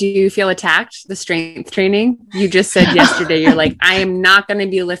 Do you feel attacked? The strength training? You just said yesterday, you're like, I am not going to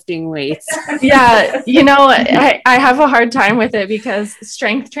be lifting weights. Yeah. You know, I have a hard time with it because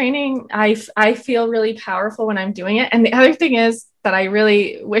strength training, I feel really powerful when I'm doing it. And the other thing is that I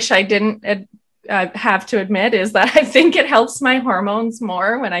really wish I didn't have to admit is that I think it helps my hormones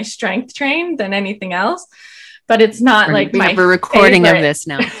more when I strength train than anything else. But it's not like we have a recording favorite. Of this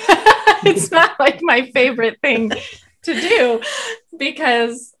now. It's not like my favorite thing to do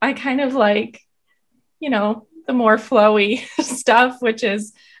because I kind of like, you know, the more flowy stuff, which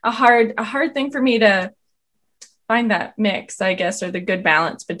is a hard thing for me to find that mix, I guess, or the good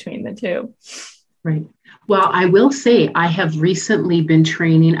balance between the two. Right. Well, I will say I have recently been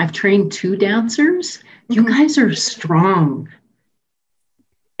training. I've trained 2 dancers. You guys are strong.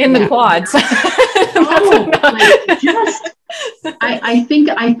 In the quads. I think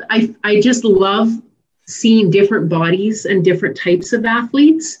I just love seeing different bodies and different types of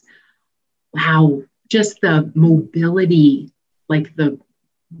athletes. Wow. Just the mobility, like the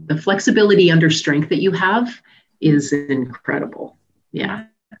flexibility under strength that you have is incredible. Yeah.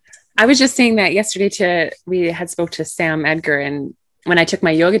 I was just saying that yesterday we had spoke to Sam Edgar, and when I took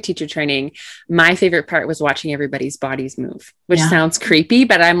my yoga teacher training, my favorite part was watching everybody's bodies move, which sounds creepy,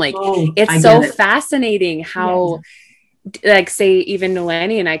 but I'm like, it's so fascinating how, like, say even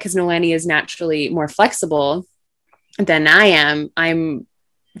Nalani and I, because Nalani is naturally more flexible than I am. I'm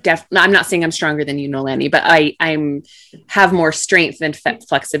not saying I'm stronger than you, Nalani, but I'm have more strength than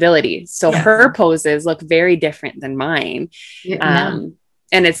flexibility. So her poses look very different than mine.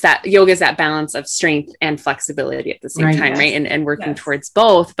 And it's that yoga is that balance of strength and flexibility at the same time, right? And working towards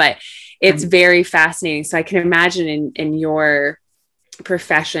both, but it's very fascinating. So I can imagine in your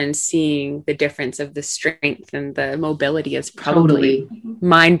profession, seeing the difference of the strength and the mobility is probably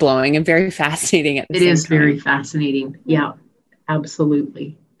mind blowing and very fascinating at the same time. It is very fascinating. Yeah,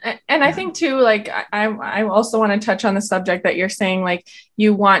 absolutely. And I think too, like, I also want to touch on the subject that you're saying, like,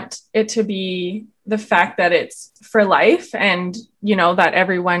 you want it to be the fact that it's for life and, you know, that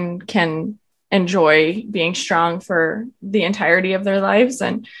everyone can enjoy being strong for the entirety of their lives.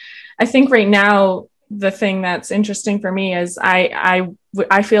 And I think right now, the thing that's interesting for me is I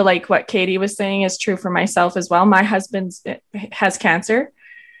feel like what Katie was saying is true for myself as well. My husband has cancer,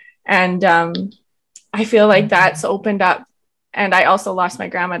 and I feel like that's opened up. And I also lost my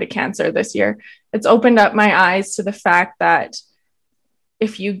grandma to cancer this year. It's opened up my eyes to the fact that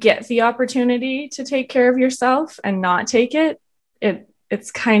if you get the opportunity to take care of yourself and not take it,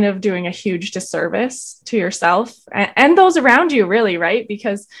 it's kind of doing a huge disservice to yourself and those around you, really, right?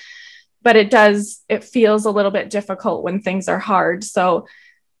 But it feels a little bit difficult when things are hard. So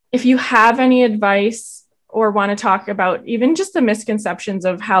if you have any advice or want to talk about even just the misconceptions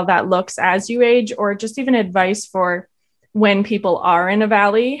of how that looks as you age, or just even advice for when people are in a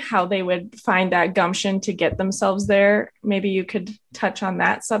valley, how they would find that gumption to get themselves there, maybe you could touch on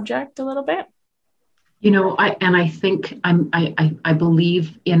that subject a little bit. You know, I think I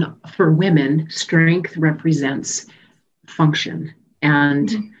believe for women, strength represents function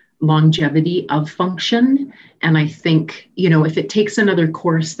and longevity of function. And I think, you know, if it takes another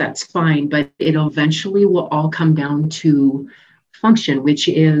course, that's fine, but it eventually will all come down to function, which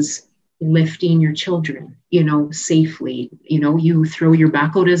is lifting your children, you know, safely. You know, you throw your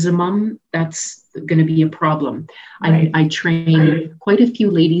back out as a mom, that's going to be a problem. Right. I train quite a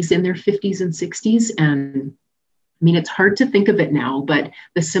few ladies in their 50s and 60s. And I mean, it's hard to think of it now, but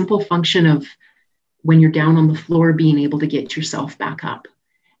the simple function of when you're down on the floor, being able to get yourself back up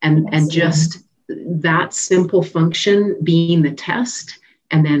and just that simple function being the test,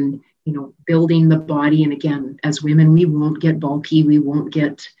 and then, you know, building the body. And again, as women, we won't get bulky. We won't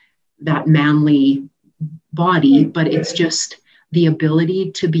get that manly body, but it's just the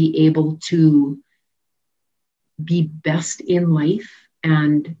ability to be able to be best in life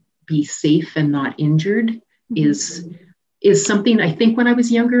and be safe and not injured is something I think when I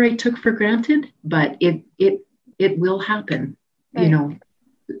was younger, I took for granted, but it will happen, you know,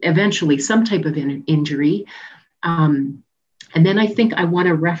 eventually some type of injury. And then I think I want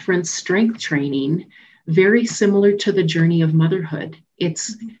to reference strength training, very similar to the journey of motherhood.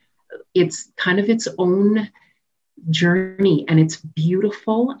 It's kind of its own journey, and it's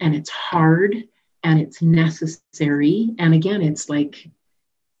beautiful and it's hard and it's necessary. And again, it's like,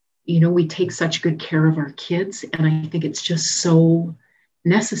 you know, we take such good care of our kids, and I think it's just so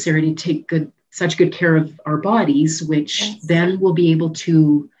necessary to take such good care of our bodies, which then we'll be able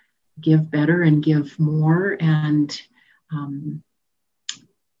to give better and give more. And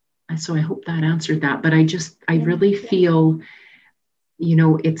so I hope that answered that. But I really feel, you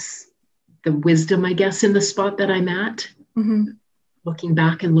know, it's the wisdom, I guess, in the spot that I'm at, looking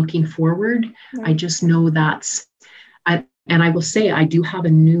back and looking forward. I just know and I will say, I do have a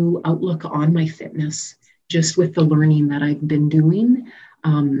new outlook on my fitness, just with the learning that I've been doing.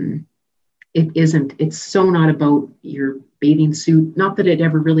 It's so not about your bathing suit. Not that it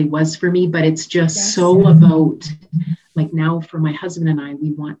ever really was for me, but it's just so about, like, now for my husband and I,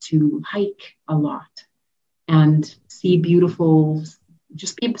 we want to hike a lot and see beautiful,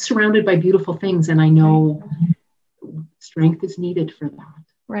 just be surrounded by beautiful things. And I know strength is needed for that.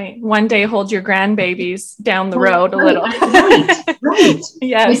 Right. One day hold your grandbabies down the road a little. Right.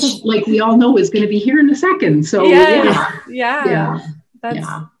 Yes. Which, like we all know, is going to be here in a second. So yeah.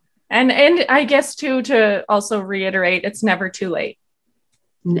 And I guess too, to also reiterate, it's never too late.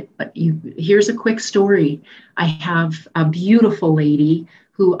 Here's a quick story. I have a beautiful lady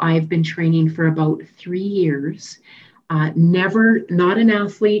who I've been training for about 3 years. Not an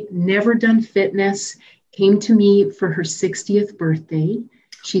athlete, never done fitness, came to me for her 60th birthday.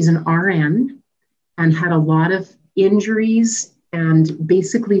 She's an RN and had a lot of injuries and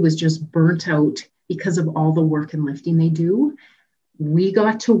basically was just burnt out because of all the work and lifting they do. We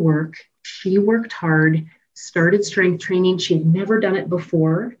got to work. She worked hard, started strength training. She had never done it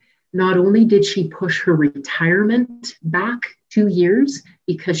before. Not only did she push her retirement back 2 years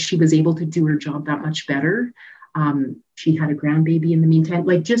because she was able to do her job that much better. She had a grandbaby in the meantime.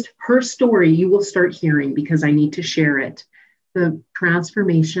 Like, just her story, you will start hearing, because I need to share it. The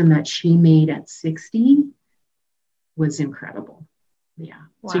transformation that she made at 60 was incredible. Yeah.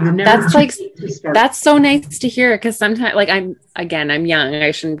 Wow. So you're never That's like, to start. that's so nice to hear. Cause sometimes like I'm young. I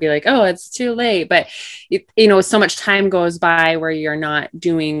shouldn't be like, oh, it's too late. But so much time goes by where you're not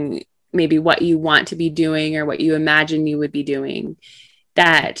doing maybe what you want to be doing or what you imagine you would be doing,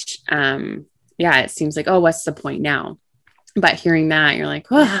 that, it seems like, oh, what's the point now? But hearing that, you're like,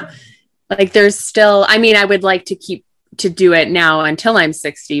 oh, like there's still, I mean, I would like to keep to do it now until I'm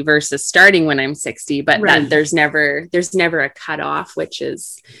 60 versus starting when I'm 60, but that there's never a cutoff, which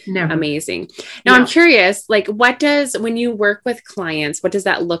is amazing. Now I'm curious, like when you work with clients, what does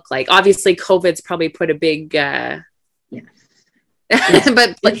that look like? Obviously COVID's probably put a big, but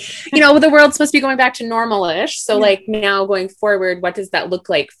like, the world's supposed to be going back to normal-ish. So like now going forward, what does that look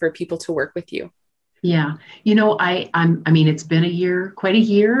like for people to work with you? Yeah. I mean, it's been quite a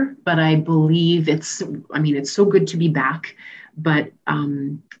year, but I believe it's so good to be back. But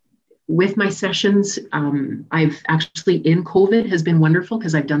with my sessions, I've actually in COVID has been wonderful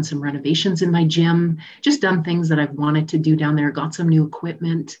because I've done some renovations in my gym, just done things that I've wanted to do down there, got some new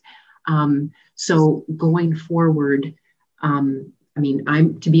equipment. So going forward,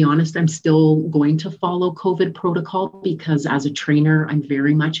 to be honest, I'm still going to follow COVID protocol because as a trainer, I'm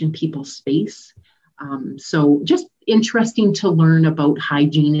very much in people's space. So just interesting to learn about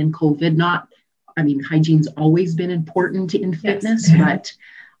hygiene in COVID. Hygiene's always been important in fitness, but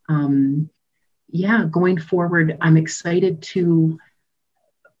going forward, I'm excited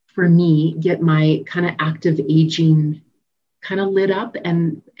for me, get my kind of active aging kind of lit up.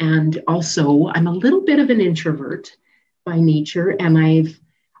 And also I'm a little bit of an introvert by nature. And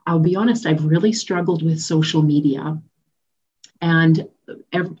I'll be honest, I've really struggled with social media. And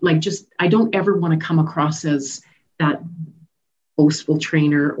I don't ever want to come across as that boastful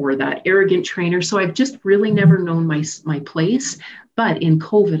trainer or that arrogant trainer. So I've just really never known my place. But in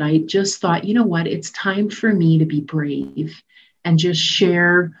COVID, I just thought, you know what, it's time for me to be brave and just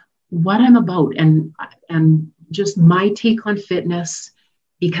share what I'm about and just my take on fitness,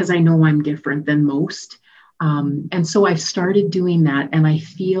 because I know I'm different than most. And so I've started doing that. And I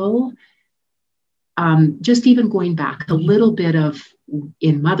feel just even going back a little bit of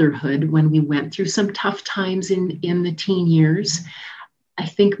in motherhood, when we went through some tough times in the teen years, I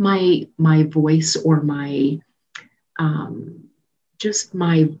think my voice or my just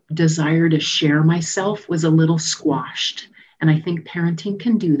my desire to share myself was a little squashed. And I think parenting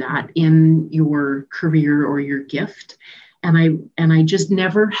can do that in your career or your gift. And I just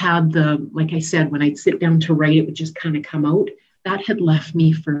never had like I said, when I'd sit down to write, it would just kind of come out. That had left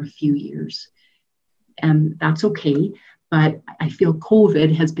me for a few years. And that's okay. But I feel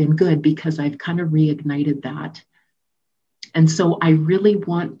COVID has been good because I've kind of reignited that. And so I really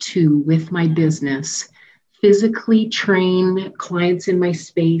want to, with my business, physically train clients in my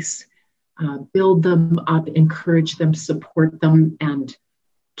space, build them up, encourage them, support them, and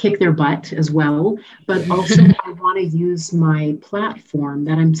kick their butt as well. But also I want to use my platform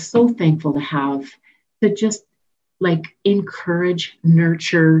that I'm so thankful to have to just like encourage,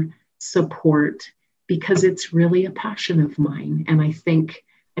 nurture, support, because it's really a passion of mine. And I think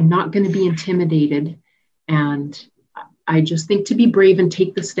I'm not going to be intimidated. And I just think to be brave and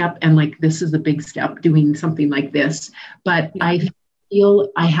take the step. And like, this is a big step doing something like this, but I feel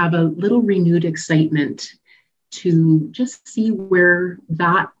I have a little renewed excitement to just see where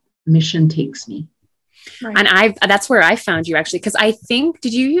that mission takes me. Right. And that's where I found you actually. Cause I think,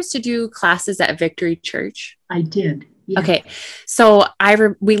 did you used to do classes at Victory Church? I did. Yeah. Okay. So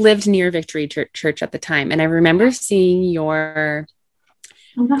we lived near Victory Church at the time. And I remember seeing your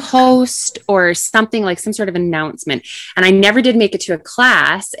post or something, like some sort of announcement. And I never did make it to a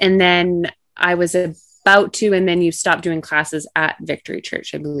class. And then I was about to, and then you stopped doing classes at Victory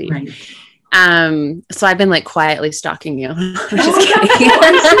Church, I believe. Right. So I've been like quietly stalking you. I'm just kidding.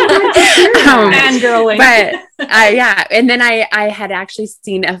 Fangirling. But and then I had actually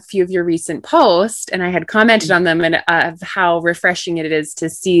seen a few of your recent posts, and I had commented on them and of how refreshing it is to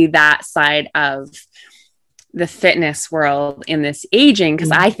see that side of the fitness world in this aging,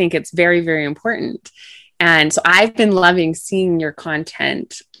 because I think it's very, very important. And so I've been loving seeing your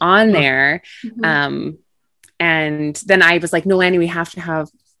content on there. And then I was like, Nolani, we have to have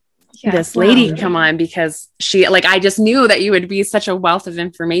this lady come on, because she, like, I just knew that you would be such a wealth of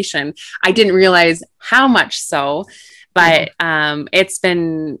information. I didn't realize how much so, but I've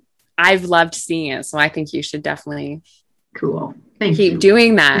loved seeing it. So I think you should definitely keep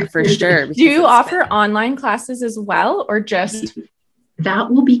doing that for sure. Do you offer online classes as well, or just? That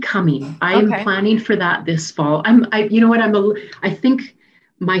will be coming. I am planning for that this fall. I think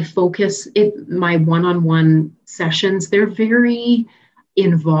my focus, my one-on-one sessions, they're very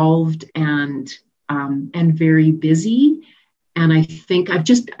involved and very busy. And I think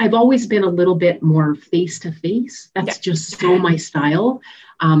I've always been a little bit more face to face. That's just so my style.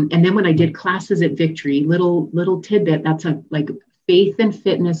 And then when I did classes at Victory, little tidbit, that's like faith and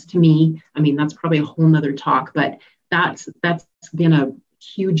fitness to me. I mean, that's probably a whole nother talk, but that's been a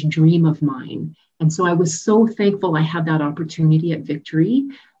huge dream of mine. And so I was so thankful I had that opportunity at Victory,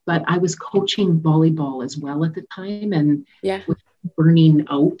 but I was coaching volleyball as well at the time and was burning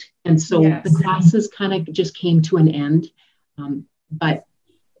out. And so the classes kind of just came to an end. But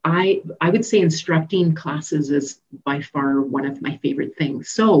I would say instructing classes is by far one of my favorite things.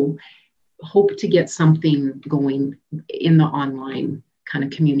 So hope to get something going in the online kind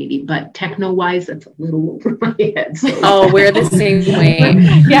of community, but techno-wise, that's a little over my head. So. Oh, we're the same way.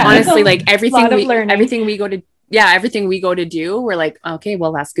 Honestly, like everything we go to do, we're like, okay,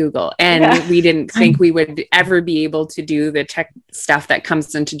 well, that's Google. And we didn't think we would ever be able to do the tech stuff that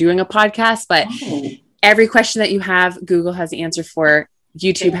comes into doing a podcast, but every question that you have, Google has the answer for,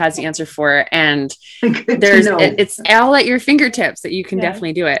 YouTube has the answer for, and it's all at your fingertips that you can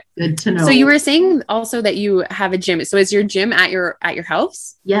definitely do it. Good to know. So you were saying also that you have a gym. So is your gym at your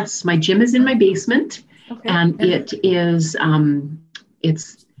house? Yes, my gym is in my basement, and it is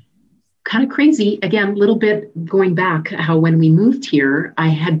it's kind of crazy. Again, a little bit going back how when we moved here, I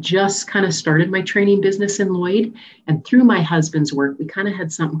had just kind of started my training business in Lloyd, and through my husband's work, we kind of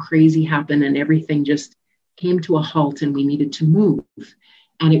had something crazy happen and everything just came to a halt and we needed to move.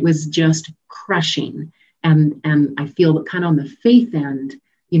 And it was just crushing. And I feel that kind of on the faith end,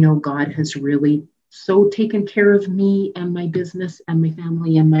 God has really so taken care of me and my business and my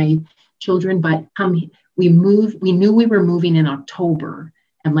family and my children. But we knew we were moving in October,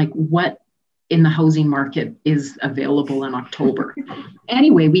 and like what in the housing market is available in October.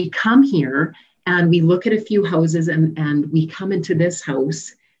 Anyway, we come here and we look at a few houses and we come into this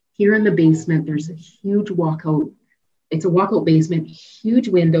house here in the basement. There's a huge walkout. It's a walkout basement, huge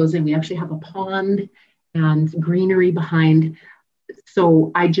windows, and we actually have a pond and greenery behind.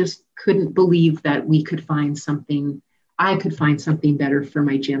 So I just couldn't believe that I could find something better for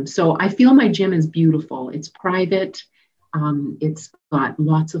my gym. So I feel my gym is beautiful. It's private. It's got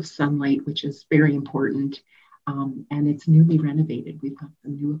lots of sunlight, which is very important. And it's newly renovated. We've got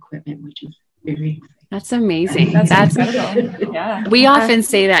some new equipment, which is very exciting. That's amazing. That's incredible. Yeah. We often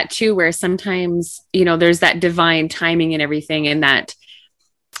say that too, where sometimes, there's that divine timing and everything. And that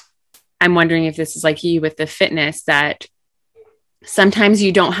I'm wondering if this is like you with the fitness, that sometimes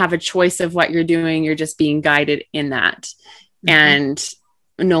you don't have a choice of what you're doing. You're just being guided in that. Mm-hmm. And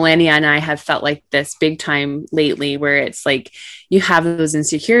Nolania and I have felt like this big time lately, where it's like you have those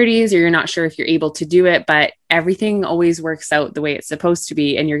insecurities or you're not sure if you're able to do it, but everything always works out the way it's supposed to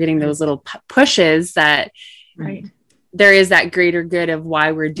be. And you're getting those little pushes that there is that greater good of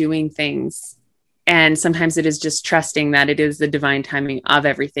why we're doing things. And sometimes it is just trusting that it is the divine timing of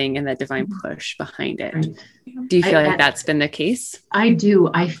everything and that divine push behind it. Right. Do you feel like that's been the case? I do.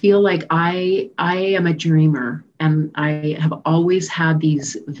 I feel like I am a dreamer, and I have always had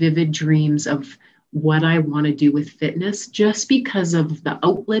these vivid dreams of what I want to do with fitness, just because of the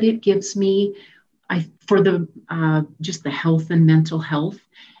outlet it gives me for the just the health and mental health.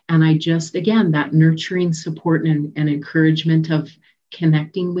 And I just, again, that nurturing support and encouragement of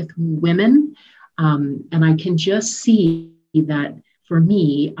connecting with women. And I can just see that for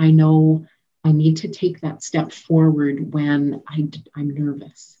me, I know I need to take that step forward when I'm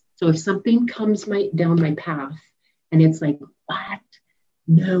nervous. So if something comes down my path and it's like, what?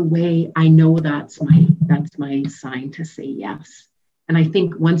 No way. I know that's my sign to say yes. And I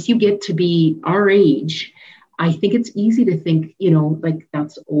think once you get to be our age, I think it's easy to think, like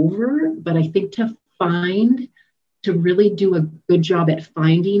that's over. But I think to really do a good job at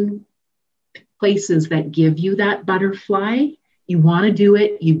finding places that give you that butterfly, you want to do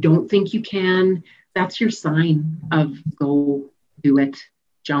it, you don't think you can, that's your sign of go do it,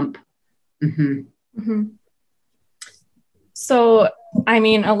 jump. Mm-hmm. Mm-hmm. So, I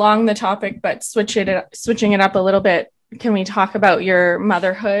mean, along the topic, but switching it up a little bit, can we talk about your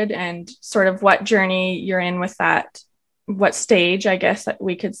motherhood and sort of what journey you're in with that? What stage, I guess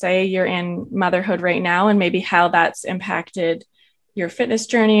we could say, you're in motherhood right now, and maybe how that's impacted your fitness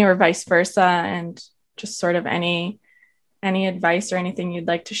journey or vice versa, and just sort of any advice or anything you'd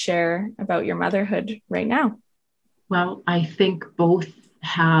like to share about your motherhood right now? Well, I think both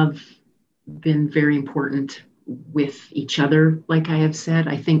have been very important with each other. Like I have said,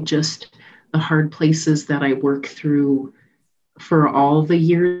 I think just the hard places that I work through for all the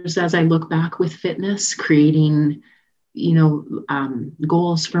years as I look back with fitness, creating,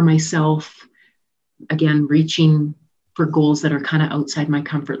 goals for myself, again, reaching for goals that are kind of outside my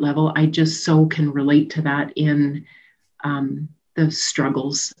comfort level. I just so can relate to that in the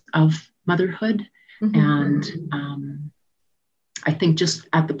struggles of motherhood. Mm-hmm. And I think just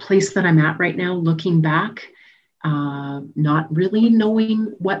at the place that I'm at right now, looking back, not really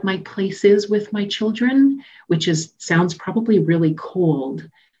knowing what my place is with my children, which sounds probably really cold.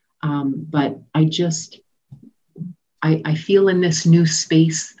 But I feel in this new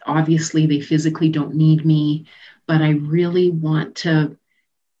space, obviously they physically don't need me, but I really want them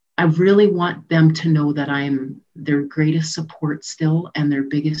to know that I'm their greatest support still and their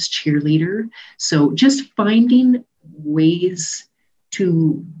biggest cheerleader. So just finding ways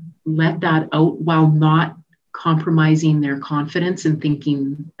to let that out while not compromising their confidence and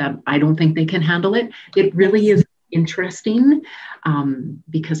thinking that I don't think they can handle it. It really is interesting,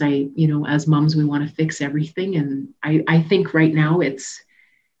 because as moms, we want to fix everything. And I think right now it's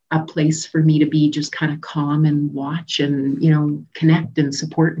a place for me to be just kind of calm and watch and, connect and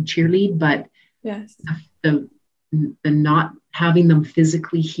support and cheerlead. But yes, the not having them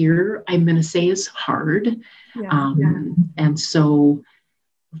physically here, I'm going to say, is hard. And so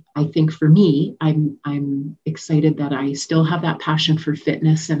I think for me, I'm excited that I still have that passion for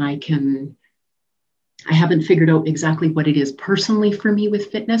fitness, and I haven't figured out exactly what it is personally for me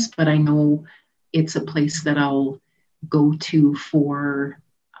with fitness, but I know it's a place that I'll go to for,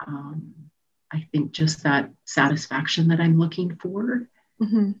 I think, just that satisfaction that I'm looking for.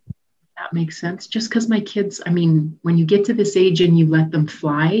 Mm-hmm. That makes sense. Just because my kids, when you get to this age and you let them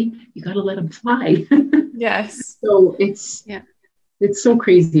fly, you got to let them fly. Yes. So it's so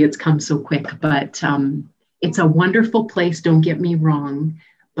crazy. It's come so quick, but it's a wonderful place. Don't get me wrong.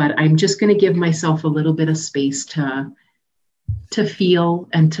 But I'm just going to give myself a little bit of space to feel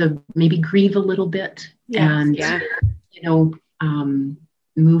and to maybe grieve a little bit, and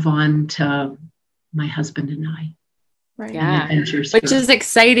move on to my husband and I. Right. Yeah. Which is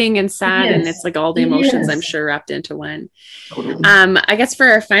exciting and sad. Yes. And it's like all the emotions, I'm sure, wrapped into one. Totally. I guess for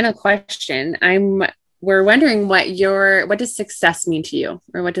our final question, we're wondering what does success mean to you,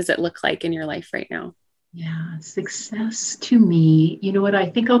 or what does it look like in your life right now? Yeah, success to me, you know what, I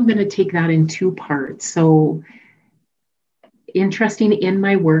think I'm going to take that in two parts. So interesting in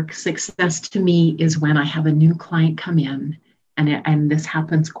my work, success to me is when I have a new client come in, and this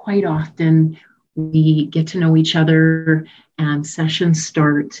happens quite often. We get to know each other and sessions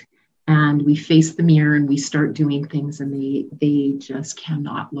start, and we face the mirror and we start doing things, and they just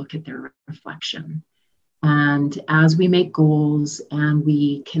cannot look at their reflection. And as we make goals and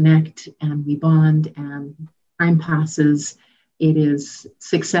we connect and we bond and time passes, it is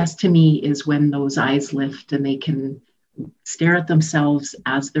success to me is when those eyes lift and they can stare at themselves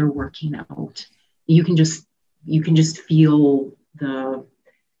as they're working out. You can just feel the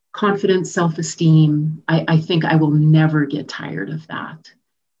confidence, self-esteem. I think I will never get tired of that.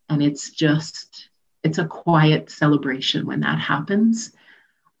 And it's a quiet celebration when that happens.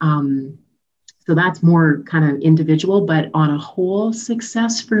 So that's more kind of individual, but on a whole,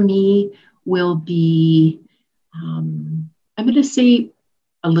 success for me will be, I'm going to say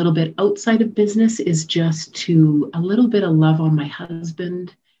a little bit outside of business, is just to a little bit of love on my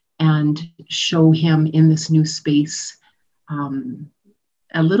husband and show him in this new space,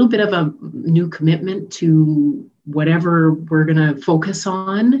 a little bit of a new commitment to whatever we're going to focus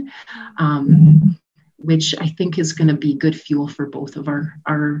on. Which I think is going to be good fuel for both of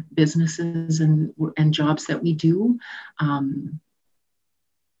our businesses and jobs that we do, and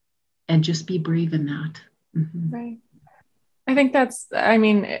just be brave in that. Mm-hmm. Right. I think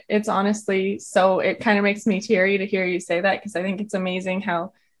it's honestly, so it kind of makes me teary to hear you say that, because I think it's amazing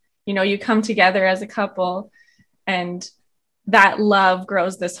how, you come together as a couple and that love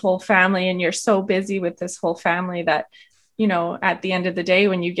grows this whole family, and you're so busy with this whole family that, at the end of the day,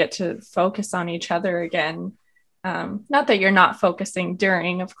 when you get to focus on each other again, not that you're not focusing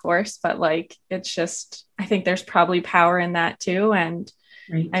during, of course, but like, it's just, I think there's probably power in that too. And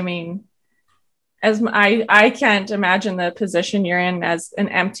right. As I can't imagine the position you're in as an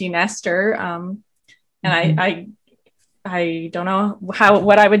empty nester. And mm-hmm. I don't know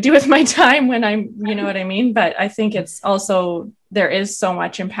what I would do with my time when I'm, you know what I mean? But I think it's also, there is so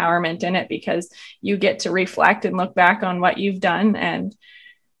much empowerment in it, because you get to reflect and look back on what you've done. And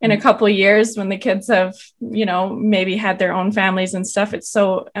in a couple of years, when the kids have, maybe had their own families and stuff, it's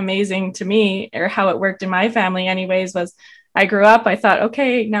so amazing to me, or how it worked in my family anyways, was I grew up, I thought,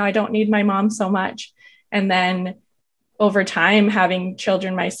 okay, now I don't need my mom so much. And then over time, having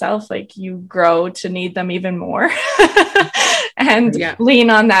children myself, like, you grow to need them even more and lean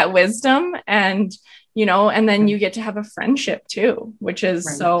on that wisdom, and, and then you get to have a friendship too, which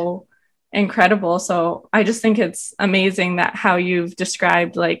is so incredible. So I just think it's amazing that how you've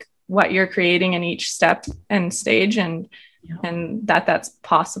described like what you're creating in each step and stage, and that's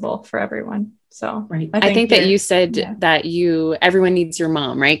possible for everyone. So right. I think that you said that everyone needs your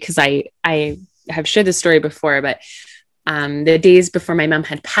mom, right? Because I have shared this story before, but the days before my mom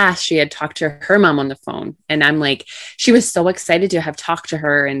had passed, she had talked to her mom on the phone. And I'm like, she was so excited to have talked to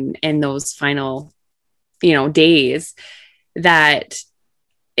her in those final, days, that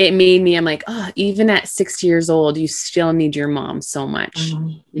it made me, I'm like, oh, even at 60 years old, you still need your mom so much.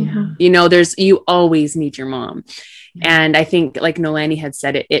 You always need your mom. Yeah. And I think, like Nolani had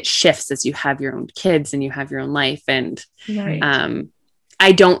said, it shifts as you have your own kids and you have your own life. And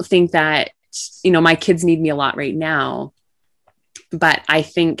I don't think that, my kids need me a lot right now, but I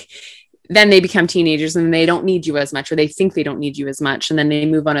think then they become teenagers and they don't need you as much, or they think they don't need you as much. And then they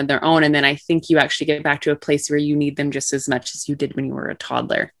move on their own. And then I think you actually get back to a place where you need them just as much as you did when you were a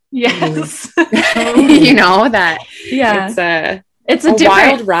toddler. Yes. It's a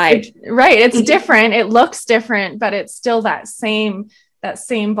wild ride. Right. It's different. It looks different, but it's still that same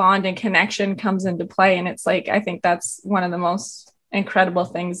bond and connection comes into play. And it's like, I think that's one of the most incredible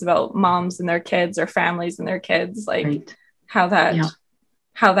things about moms and their kids, or families and their kids, like how that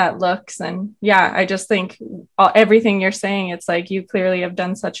looks. And I just think everything you're saying, it's like you clearly have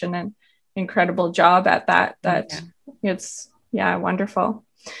done such an incredible job at that it's wonderful.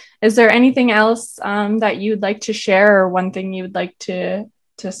 Is there anything else that you'd like to share, or one thing you would like to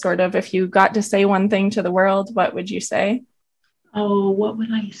sort of, if you got to say one thing to the world, what would you say? Oh, what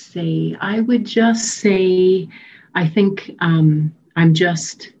would I say? I would just say, I think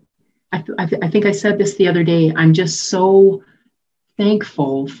I think I said this the other day, I'm just so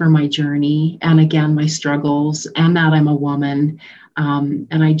thankful for my journey, and again, my struggles, and that I'm a woman.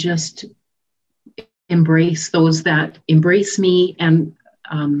 And I just embrace those that embrace me. And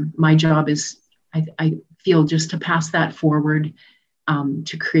my job is, I feel, just to pass that forward,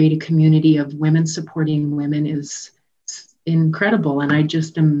 to create a community of women supporting women is incredible. And I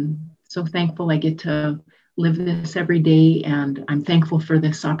just am so thankful I get to live this every day. And I'm thankful for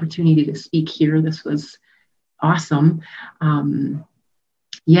this opportunity to speak here. This was awesome. And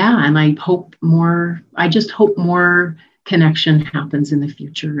I just hope more connection happens in the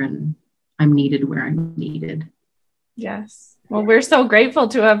future, and I'm needed where I'm needed. Yes. Well, we're so grateful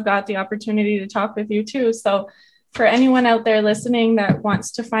to have got the opportunity to talk with you too. So for anyone out there listening that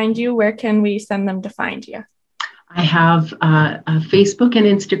wants to find you, where can we send them to find you? I have a Facebook and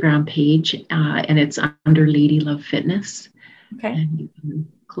Instagram page, and it's under Lady Love Fitness. Okay. And you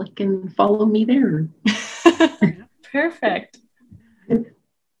can click and follow me there. Perfect.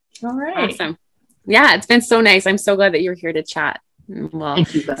 All right. Awesome. Yeah, it's been so nice. I'm so glad that you're here to chat. Well,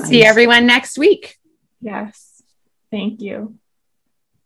 thank you, guys. See everyone next week. Yes. Thank you.